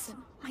 honest. Listen,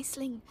 my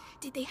sling.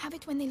 Did they have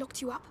it when they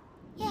locked you up?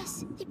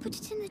 Yes, they put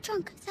it in the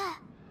trunk. There.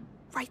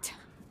 Right.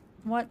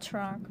 What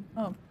trunk?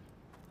 Oh.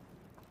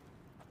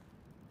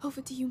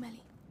 Over to you,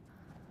 Melly.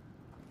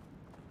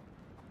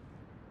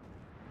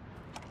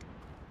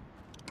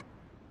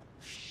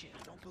 Shit,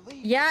 I don't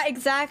believe Yeah,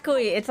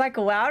 exactly. It's like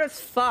loud as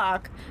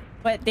fuck,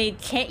 but they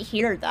can't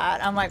hear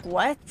that. I'm like,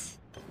 what?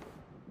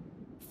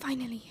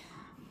 Finally.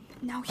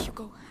 Now,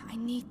 Hugo, I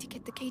need to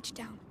get the cage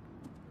down.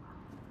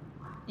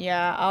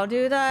 Yeah, I'll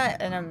do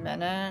that in a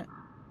minute.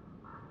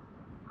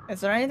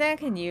 Is there anything I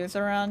can use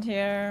around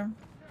here?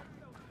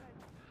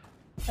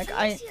 Like,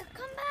 Amicia,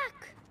 come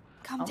back.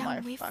 Calm Oh down,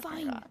 my we're fucking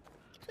fine. God.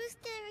 It was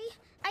scary.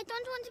 I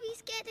don't want to be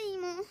scared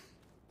anymore.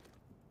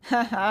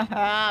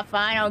 Hahaha,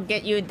 fine, I'll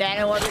get you then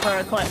and look for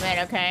equipment,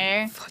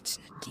 okay?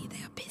 Fortunately,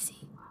 they are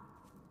busy.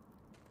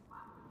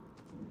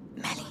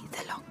 Melly,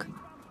 the lock.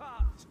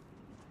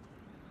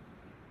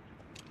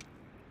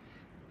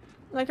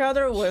 Like how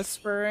they're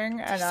whispering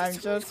and I'm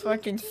just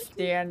fucking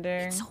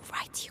standing. It's all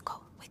right,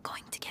 Hugo. We're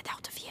going to get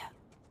out of here.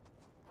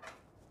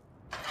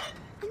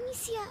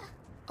 Amicia.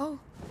 Oh.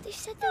 They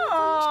said they were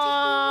going to take me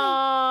away.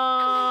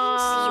 And I won't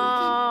see you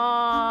again.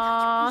 Well,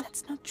 now you know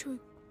that's not true.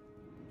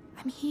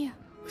 I'm here.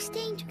 We're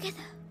staying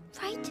together,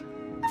 right?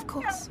 Of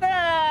course.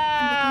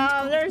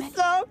 They're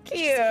so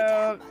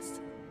cute.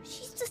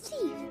 She's the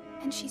thief.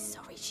 And she's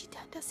sorry she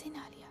turned us in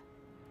earlier.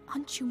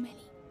 Aren't you,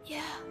 Melly?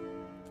 Yeah.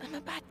 I'm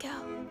a bad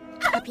girl.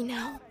 Happy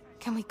now?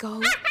 Can we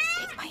go?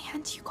 Take my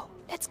hand, Hugo.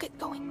 Let's get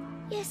going.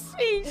 Yes.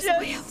 There's a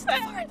way out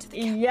far into the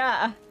camp.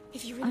 Yeah.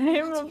 If you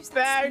really I'm a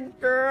bad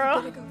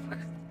girl.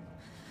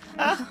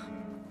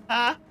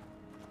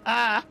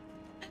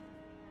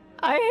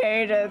 I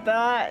hated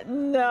that.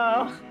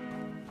 No.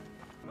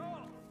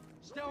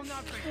 Still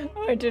nothing.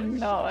 I did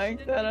not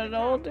like that at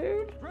all,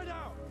 dude. Spread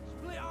out,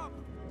 split up,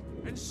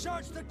 and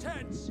search the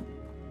tents.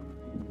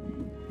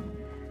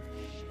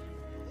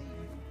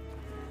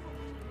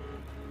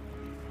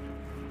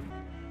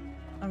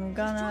 I'm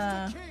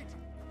gonna...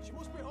 She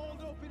must be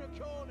holed up in a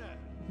corner.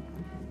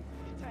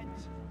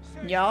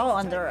 Y'all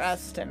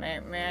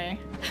underestimate me.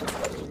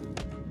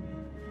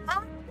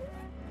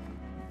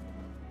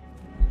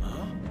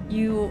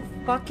 You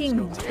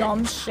fucking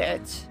dumb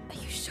shit. Are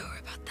you sure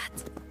about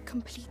that?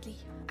 Completely.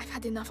 I've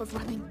had enough of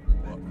running.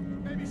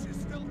 Maybe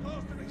she's still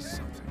close to me.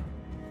 Something.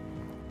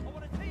 I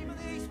want a team of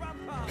the East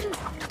Rampart.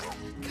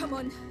 Come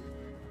on.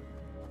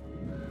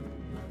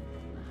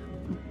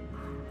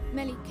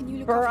 Melly, can you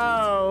look Bro.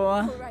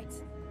 after it? All right.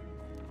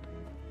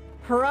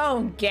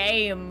 Pro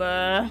game.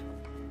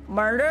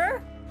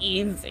 Murder?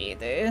 Easy,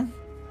 dude.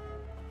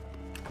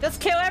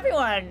 Just kill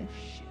everyone.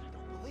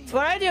 It's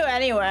what I do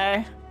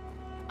anyway.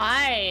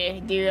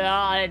 I do it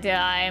all the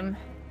time.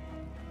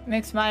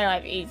 Makes my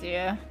life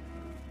easier.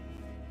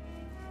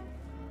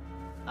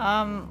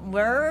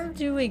 Where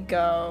do we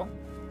go?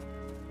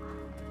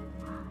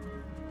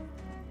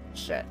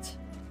 Shit.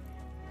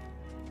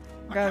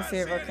 Gotta see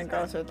if I can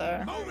go through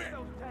there.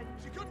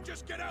 She couldn't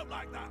just get out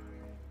like that.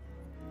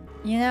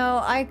 You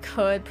know, I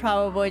could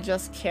probably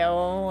just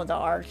kill the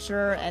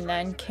archer and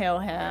then kill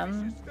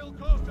him. Still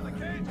close to the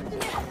cage.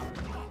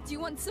 Do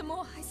you want some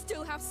more? I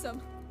still have some.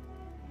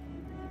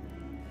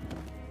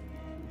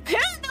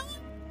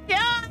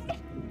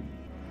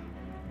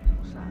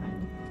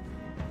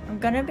 I'm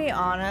gonna be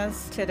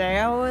honest, today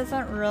I was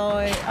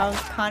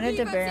kind of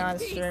debating on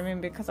streaming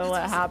because of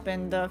what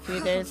happened a few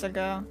days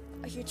ago.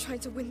 Are you trying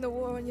to win the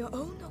war on your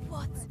own or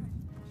what?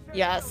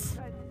 Yes.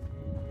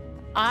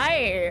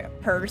 I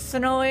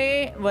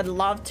personally would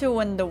love to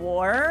win the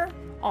war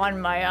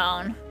on my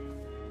own.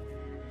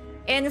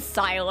 In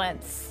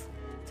silence.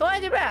 So I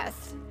do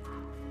best.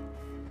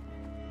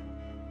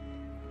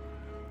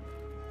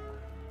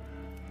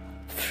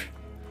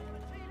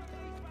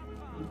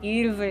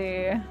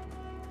 Easy.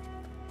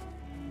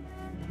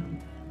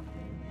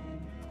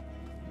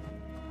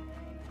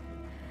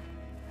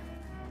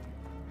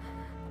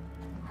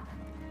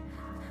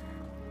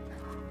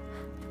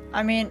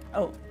 I mean,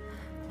 oh.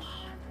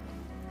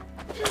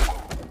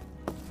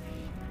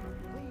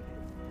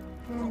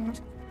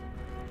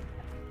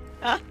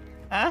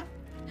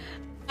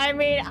 I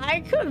mean, I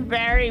could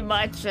very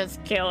much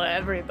just kill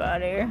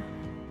everybody.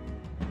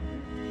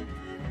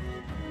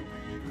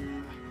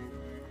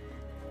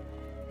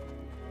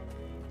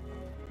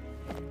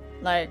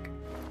 Like,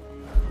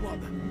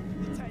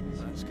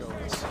 Let's go.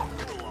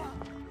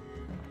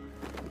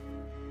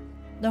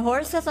 the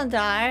horse doesn't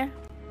die.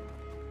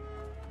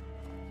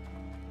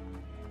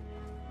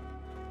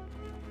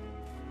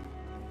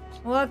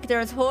 Look,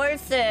 there's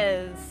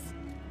horses.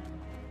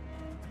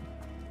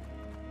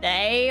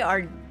 They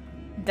are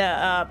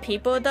the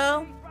people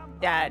though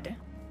dead.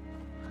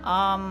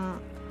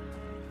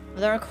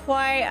 They're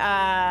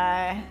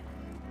quite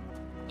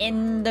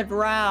in the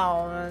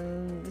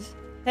ground,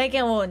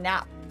 taking a little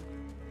nap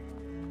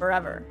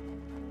forever.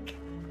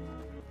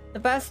 The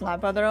best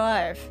nap of their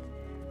life,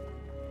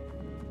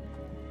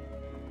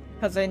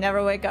 because they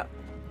never wake up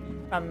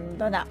from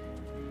the nap.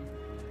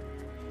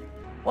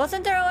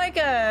 Wasn't there like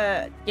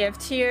a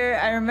gift here?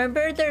 I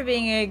remember there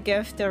being a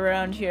gift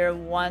around here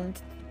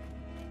once.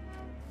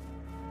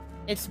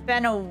 It's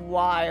been a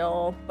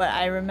while, but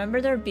I remember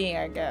there being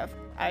a gift.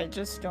 I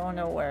just don't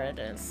know where it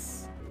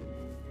is.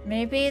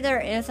 Maybe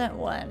there isn't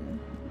one.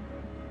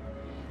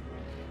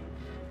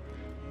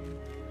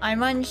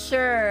 I'm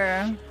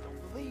unsure.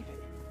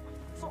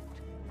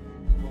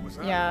 What was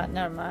that? Yeah,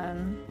 never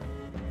mind.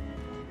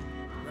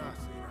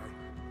 Nothing,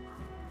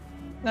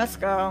 Let's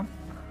go.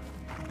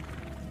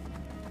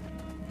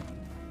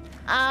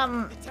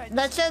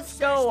 Let's just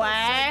go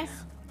away.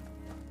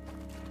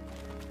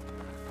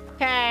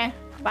 Okay,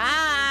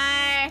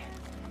 bye.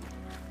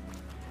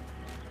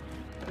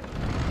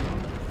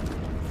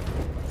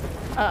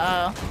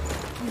 Uh-oh.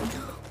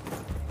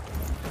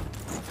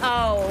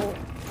 Oh,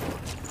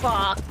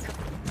 fuck.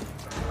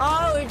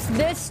 Oh, it's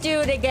this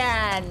dude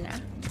again.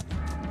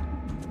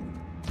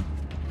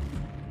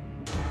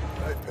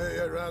 I pay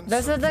a ransom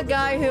This is the for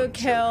guy who Lord's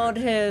killed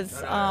children, his,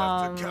 and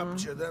I have to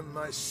capture them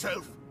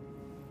myself.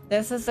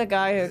 This is the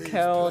guy who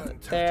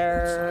killed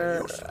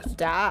their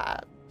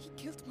dad. He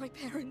killed my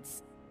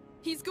parents.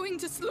 He's going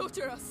to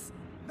slaughter us.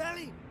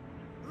 Melly,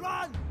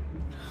 run!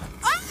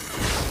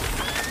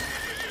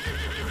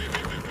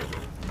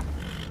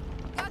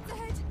 Guards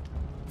ahead!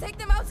 Take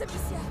them out,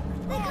 Amicia!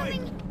 They're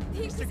coming!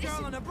 Here's The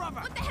girl and her brother!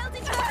 What the hell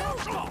did you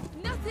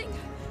do? Nothing!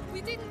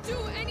 We didn't do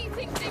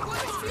anything! They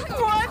wanted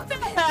Hugo! What the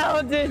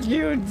hell did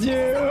you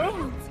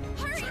do?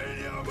 Hurry!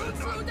 Don't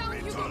slow down,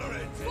 Hugo!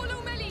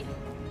 Follow Melly!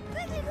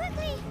 Quickly,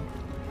 quickly!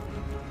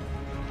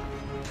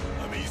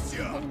 Amicia,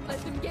 Don't let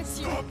them get you!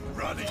 stop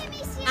running!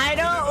 I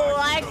don't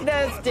like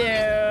this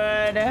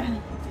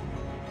dude.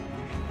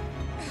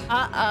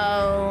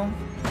 Uh-oh.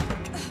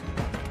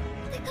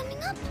 They're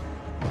coming up!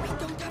 We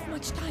don't have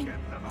much time!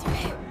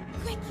 Delay!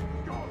 Quick!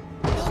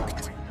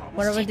 Locked!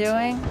 What are we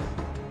doing?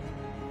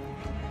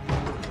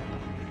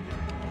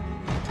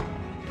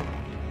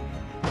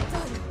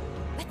 Done.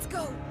 Let's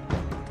go.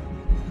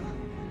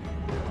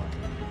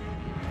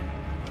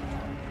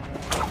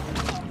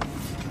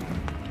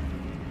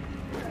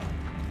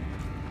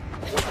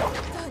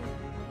 Done.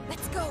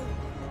 Let's go.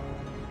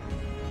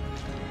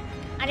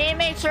 I need to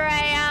make sure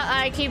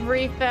I keep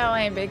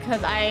refilling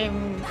because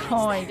I'm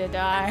going to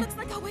die. Looks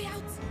like our way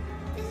out.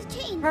 There's a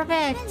chain.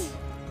 Perfect. Melly.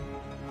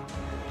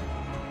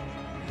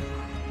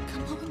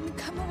 Come on,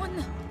 come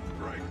on!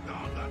 Break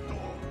down that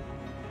door!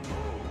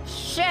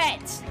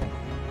 Shit.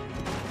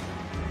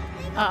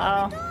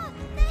 Uh-oh. Door,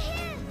 they're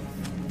here.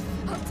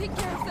 I'll take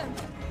care of them!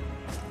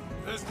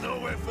 There's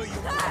nowhere for you!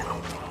 Shut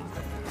up!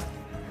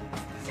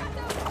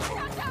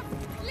 Shut up!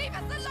 Leave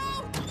us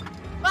alone!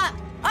 What?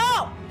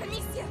 Oh!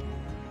 Amicia!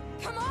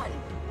 Come on!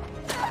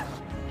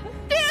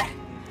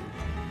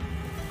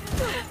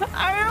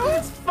 I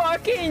almost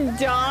fucking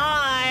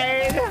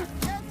died.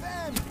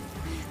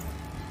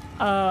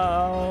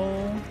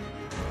 Oh.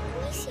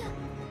 Amicia.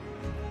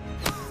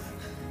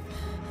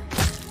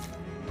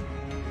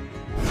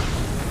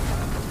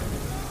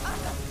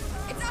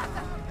 It's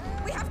Arthur!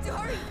 We have to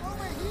hurry!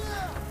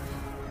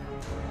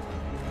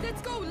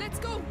 Let's go, let's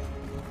go!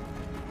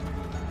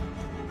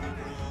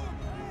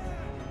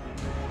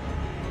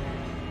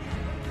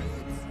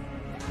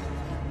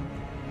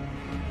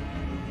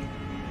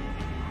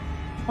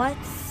 What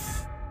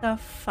the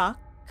fuck?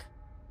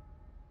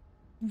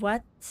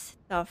 What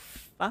the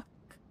fuck?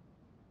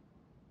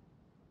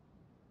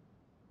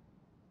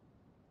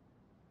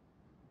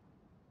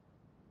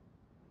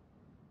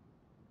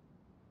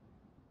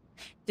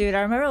 Dude,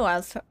 I remember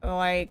last,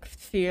 like, a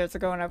few years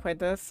ago when I played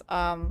this,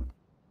 I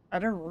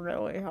had a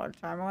really hard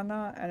time on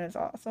that, and it's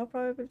also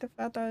probably the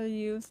fact that I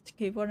used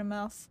keyboard and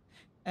mouse,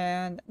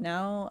 and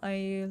now I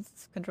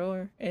use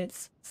controller.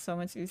 It's so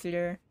much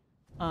easier,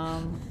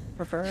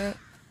 prefer it.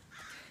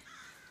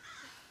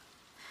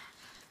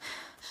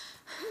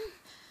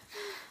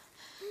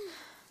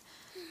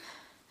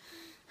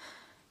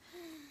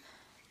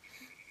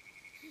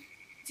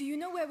 Do you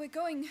know where we're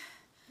going?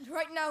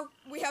 Right now,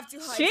 we have to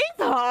hide. She's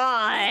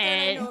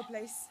I know hot! a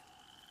place.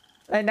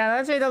 Like, now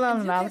that she doesn't have a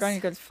And mouth Lucas, gun,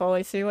 you could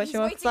fully see what he's she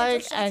looks waiting at your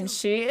like, shelter. and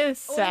she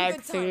is All in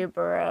good sexy, time.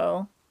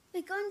 bro.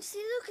 We're going to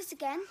see Lucas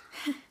again.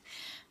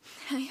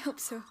 I hope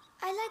so.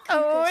 I like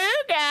Oh, Lucas.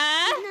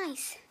 Lucas! He's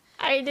nice.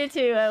 I do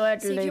too, I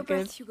like Save your breath,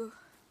 Lucas. Hugo.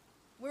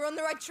 We're on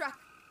the right track.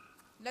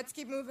 Let's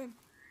keep moving.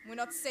 We're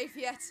not safe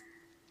yet.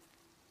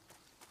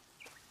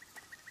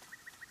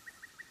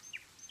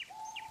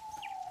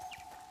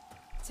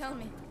 Tell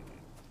me,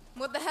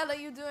 what the hell are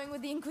you doing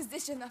with the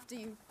Inquisition after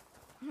you?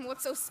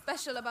 What's so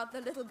special about the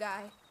little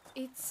guy?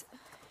 It's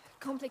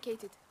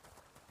complicated.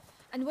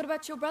 And what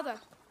about your brother?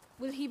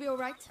 Will he be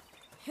alright?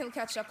 He'll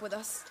catch up with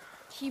us.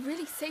 He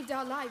really saved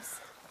our lives.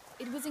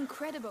 It was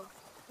incredible.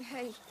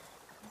 Hey,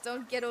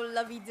 don't get all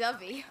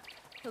lovey-dovey.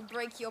 He'll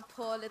break your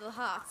poor little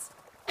heart.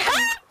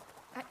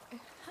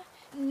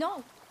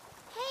 No.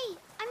 Hey,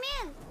 I'm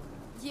in.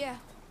 Yeah,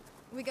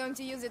 we're going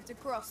to use it to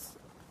cross.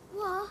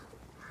 What?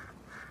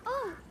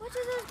 Oh, what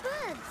are those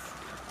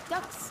birds?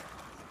 Ducks.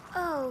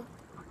 Oh,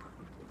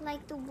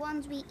 like the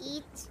ones we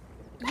eat?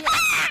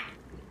 Yes.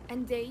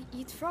 And they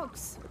eat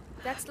frogs.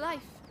 That's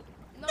life.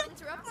 Not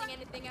interrupting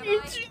anything, am You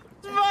I? just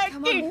Come on.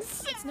 fucking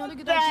It's not a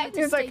good that. idea to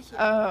He's stay like, here.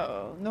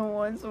 oh, no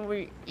one's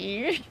we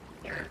eat.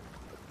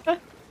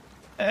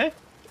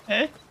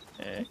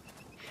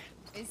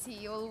 Is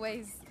he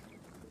always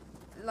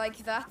like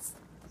that?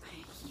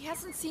 He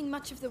hasn't seen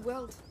much of the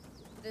world.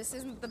 This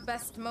isn't the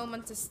best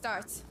moment to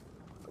start.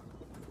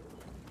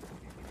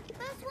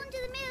 First one to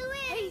the middle way.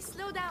 Hey,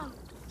 slow down.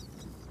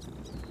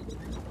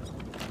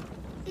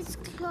 It's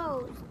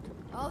closed.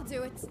 I'll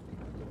do it.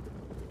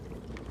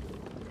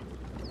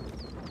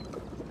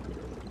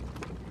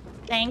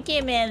 Thank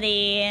you,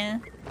 Millie.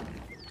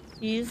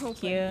 She's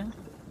cute.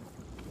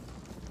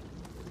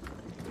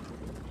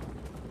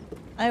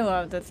 I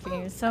love this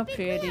game. It's so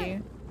pretty.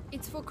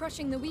 It's for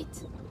crushing the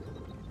wheat.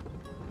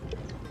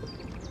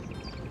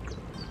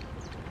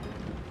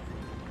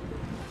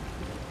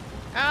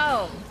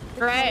 Oh,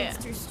 great.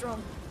 It's too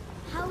strong.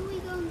 How are we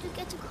going to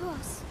get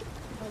across?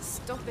 By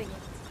stopping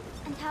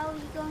it. And how are we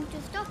going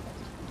to stop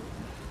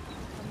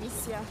it?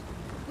 Amicia,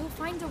 We'll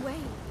find a way.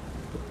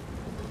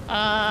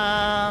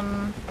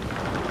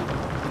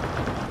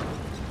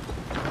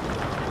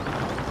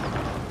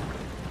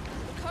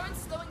 The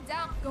current's slowing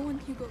down. Go on,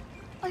 Hugo.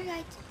 All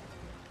right.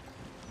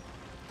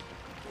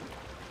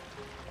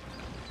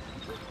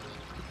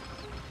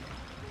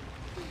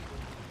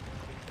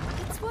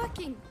 It's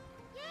working.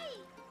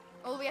 Yay!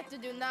 All we have to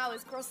do now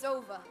is cross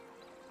over.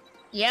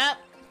 Yep.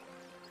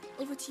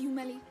 Over to you,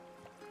 Melly.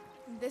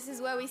 This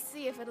is where we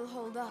see if it'll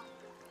hold up.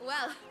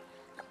 Well,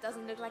 it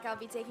doesn't look like I'll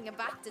be taking a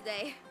bath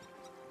today.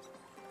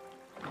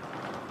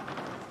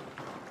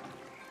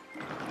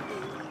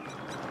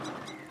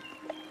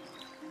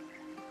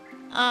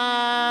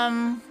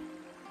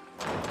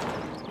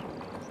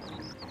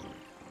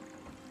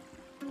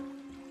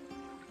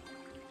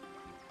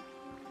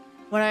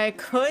 What I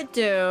could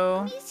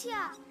do...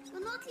 Amicia,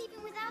 you're not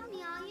leaving without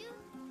me, are you?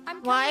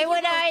 Why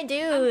would I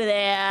do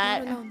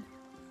that? Not alone.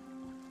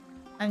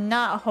 I'm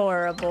not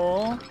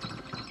horrible.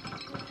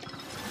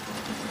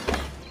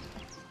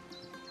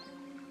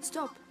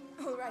 Stop.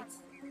 All right.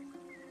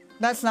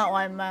 That's not what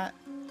I meant.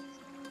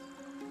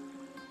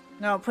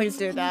 No, please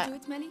do Can that. you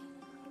do it, Melly?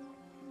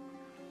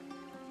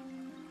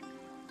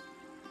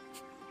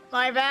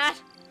 My bad.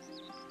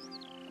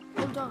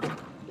 Hold on.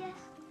 Yes.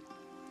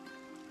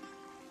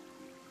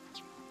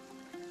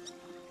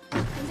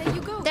 And there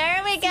you go.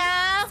 There we go.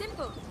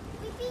 Simple.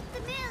 We beat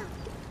the mill.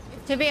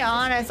 To be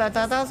honest, I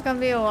thought that was gonna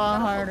be a lot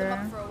Gotta hold them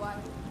harder. up for a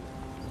while.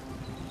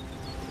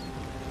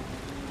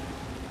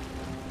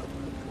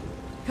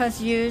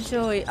 Cause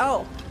usually,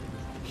 oh,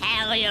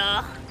 hell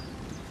yeah.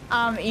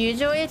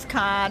 Usually it's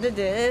kind of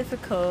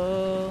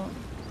difficult.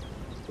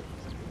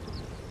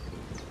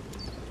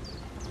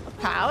 A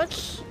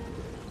pouch.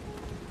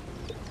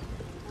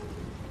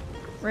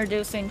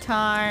 Reducing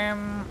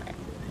time.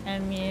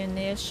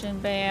 Ammunition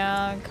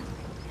bag.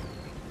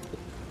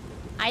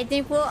 I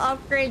think we'll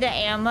upgrade the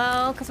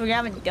ammo because we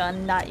haven't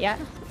done that yet.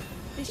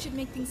 This should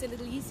make things a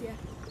little easier.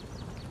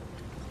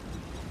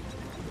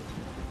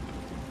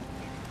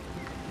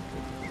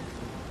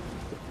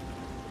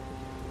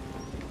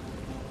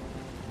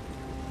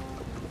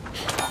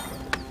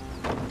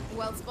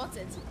 Well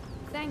spotted.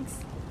 Thanks.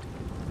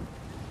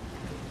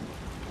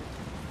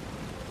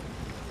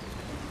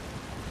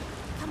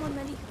 Come on,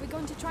 Melly. We're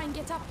going to try and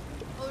get up.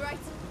 All right.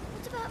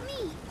 What about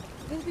me?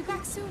 We'll be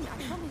back soon,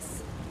 I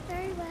promise.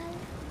 Very well.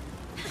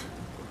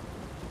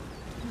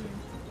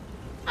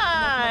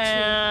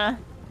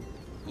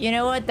 You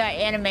know what that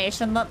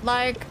animation looked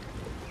like?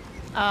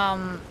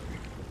 The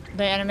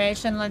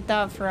animation like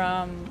that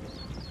from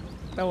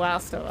The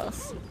Last of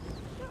Us.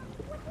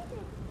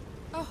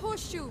 A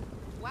horseshoe.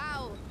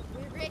 Wow,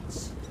 we're rich.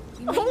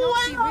 We may not be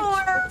rich,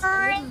 but a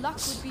little luck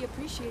would be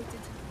appreciated.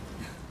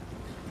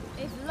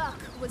 If luck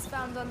was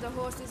found under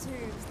horses'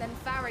 hooves, then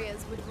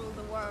farriers would rule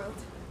the world.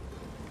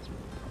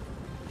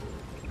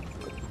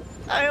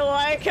 I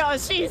like how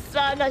she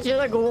said that. She's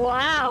like,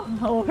 wow,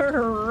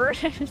 we're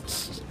rich.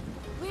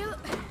 We'll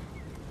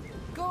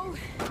go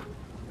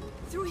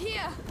through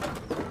here.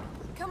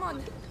 Come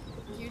on.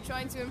 You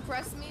trying to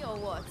impress me or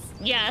what?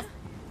 Yes.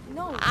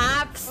 No.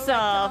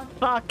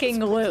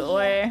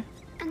 Abso-fucking-lutely.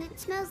 And it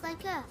smells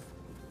like earth.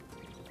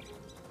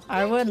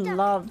 I would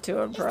love to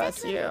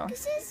impress you.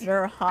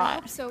 You're I hot.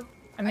 hope so.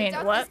 I mean,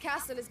 doubt what? this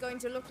castle is going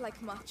to look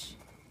like much.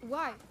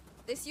 Why?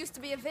 This used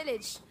to be a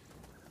village,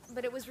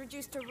 but it was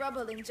reduced to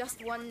rubble in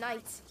just one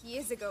night,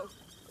 years ago.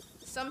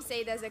 Some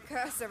say there's a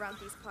curse around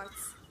these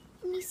parts.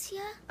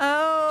 Amicia?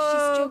 Oh,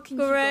 She's joking,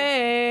 Hugo.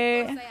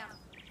 great. Of course I am.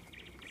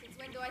 Since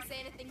when do I say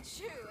anything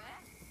true,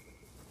 eh?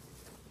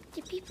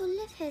 Do people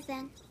live here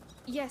then?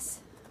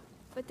 Yes,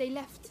 but they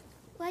left.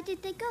 Where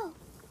did they go?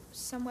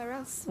 Somewhere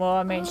else. Well,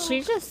 I mean,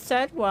 she just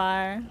said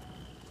why.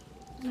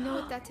 You know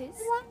what that is?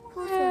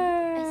 Hawthorn, I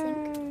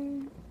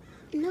think.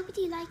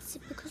 Nobody likes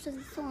it because of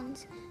the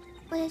thorns,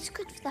 but it's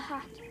good for the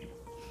heart.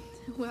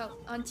 Well,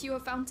 aren't you a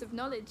fount of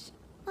knowledge?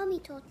 Mommy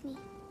taught me.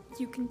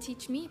 You can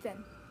teach me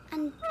then.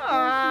 And will you teach me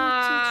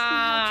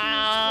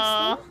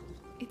how to use this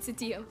thing? It's a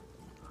deal.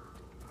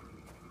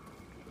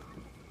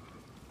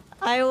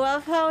 I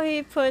love how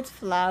he puts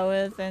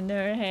flowers in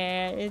her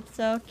hair. It's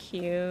so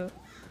cute.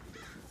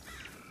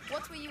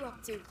 What were you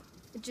up to?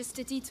 Just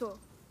a detour.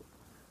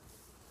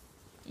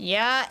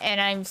 Yeah, and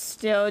I'm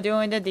still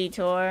doing the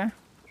detour.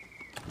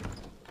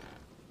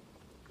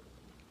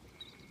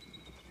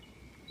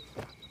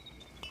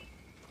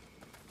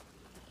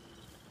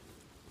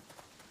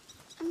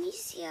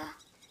 Amicia.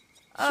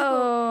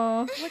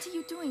 Oh. What are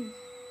you doing?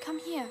 Come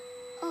here.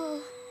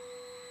 Oh.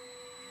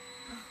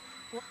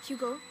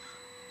 Hugo.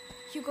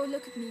 Hugo,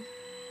 look at me.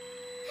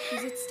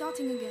 Is it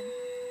starting again?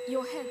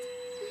 Your head.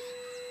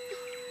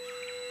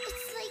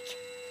 It's like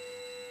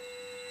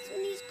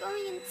somebody's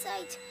going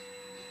inside.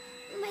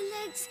 My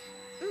legs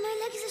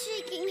are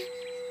shaking.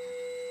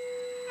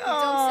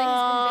 Don't say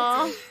he's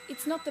been bitten.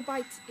 It's not the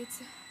bite.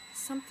 It's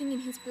something in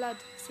his blood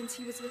since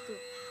he was little.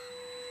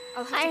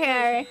 I'll have Hi, to carry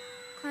Harry. him.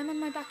 Climb on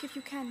my back if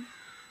you can.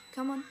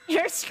 Come on.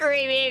 You're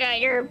screaming at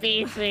your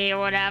PC.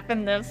 What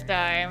happened this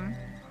time?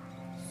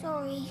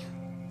 Sorry.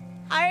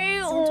 I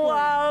Don't worry.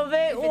 love it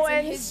If it's in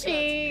when his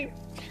she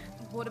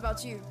What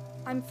about you?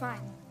 I'm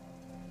fine.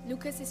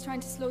 Lucas is trying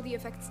to slow the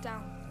effects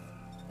down.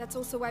 That's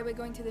also why we're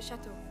going to the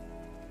chateau.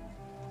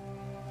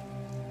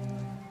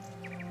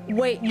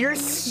 Wait, your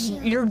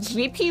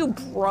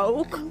GPU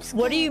broke?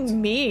 What do you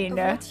mean?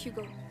 Of what,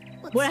 Hugo?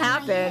 What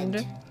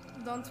happened?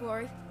 Don't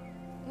worry.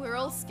 We're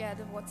all scared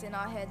of what's in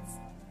our heads.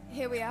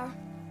 Here we are.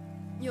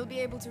 You'll be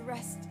able to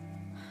rest.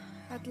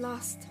 At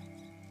last.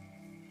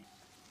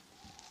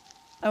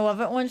 I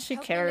love it when she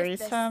Help me carries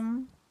lift this.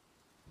 him.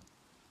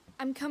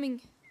 I'm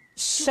coming.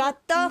 Shut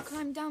Can you the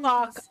climb down,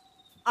 fuck please?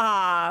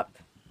 up,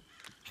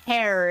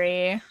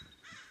 Harry.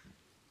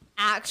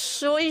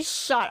 Actually,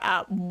 shut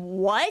up.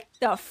 What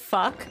the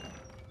fuck?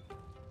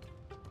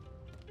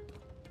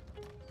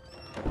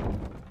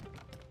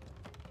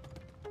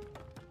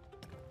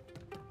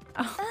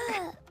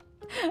 Oh.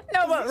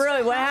 No, but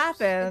really, what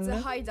happened? It's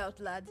a hideout,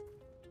 lad.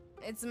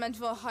 It's meant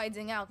for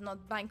hiding out,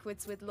 not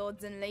banquets with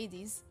lords and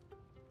ladies.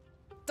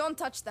 Don't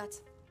touch that.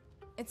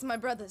 It's my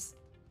brother's.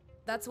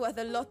 That's worth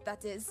a lot,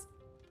 that is.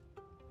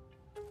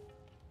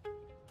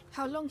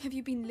 How long have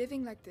you been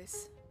living like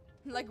this?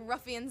 Like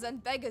ruffians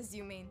and beggars,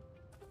 you mean?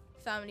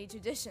 Family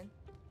tradition.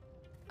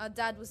 Our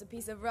dad was a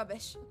piece of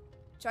rubbish.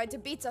 Tried to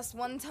beat us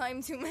one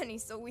time too many,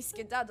 so we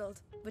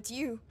skedaddled. But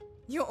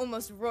you're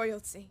almost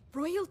royalty.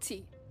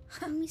 Royalty?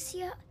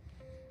 Monsieur,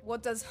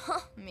 What does huh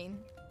mean?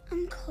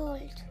 I'm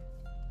cold.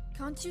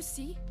 Can't you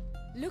see?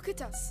 Look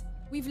at us.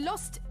 We've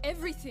lost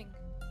everything.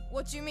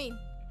 What do you mean?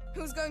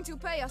 Who's going to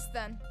pay us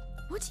then?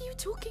 What are you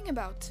talking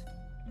about?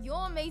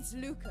 Your mate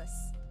Lucas.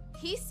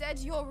 He said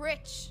you're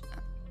rich.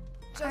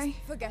 Just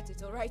forget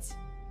it, alright?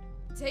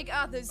 Take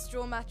Arthur's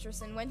straw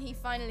mattress, and when he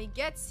finally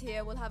gets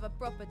here, we'll have a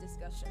proper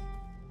discussion.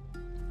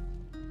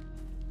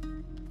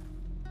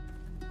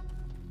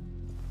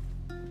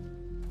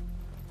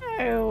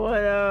 I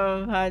would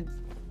have had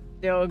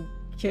to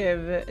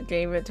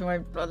gave it to my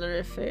brother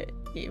if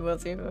he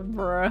was even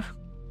broke.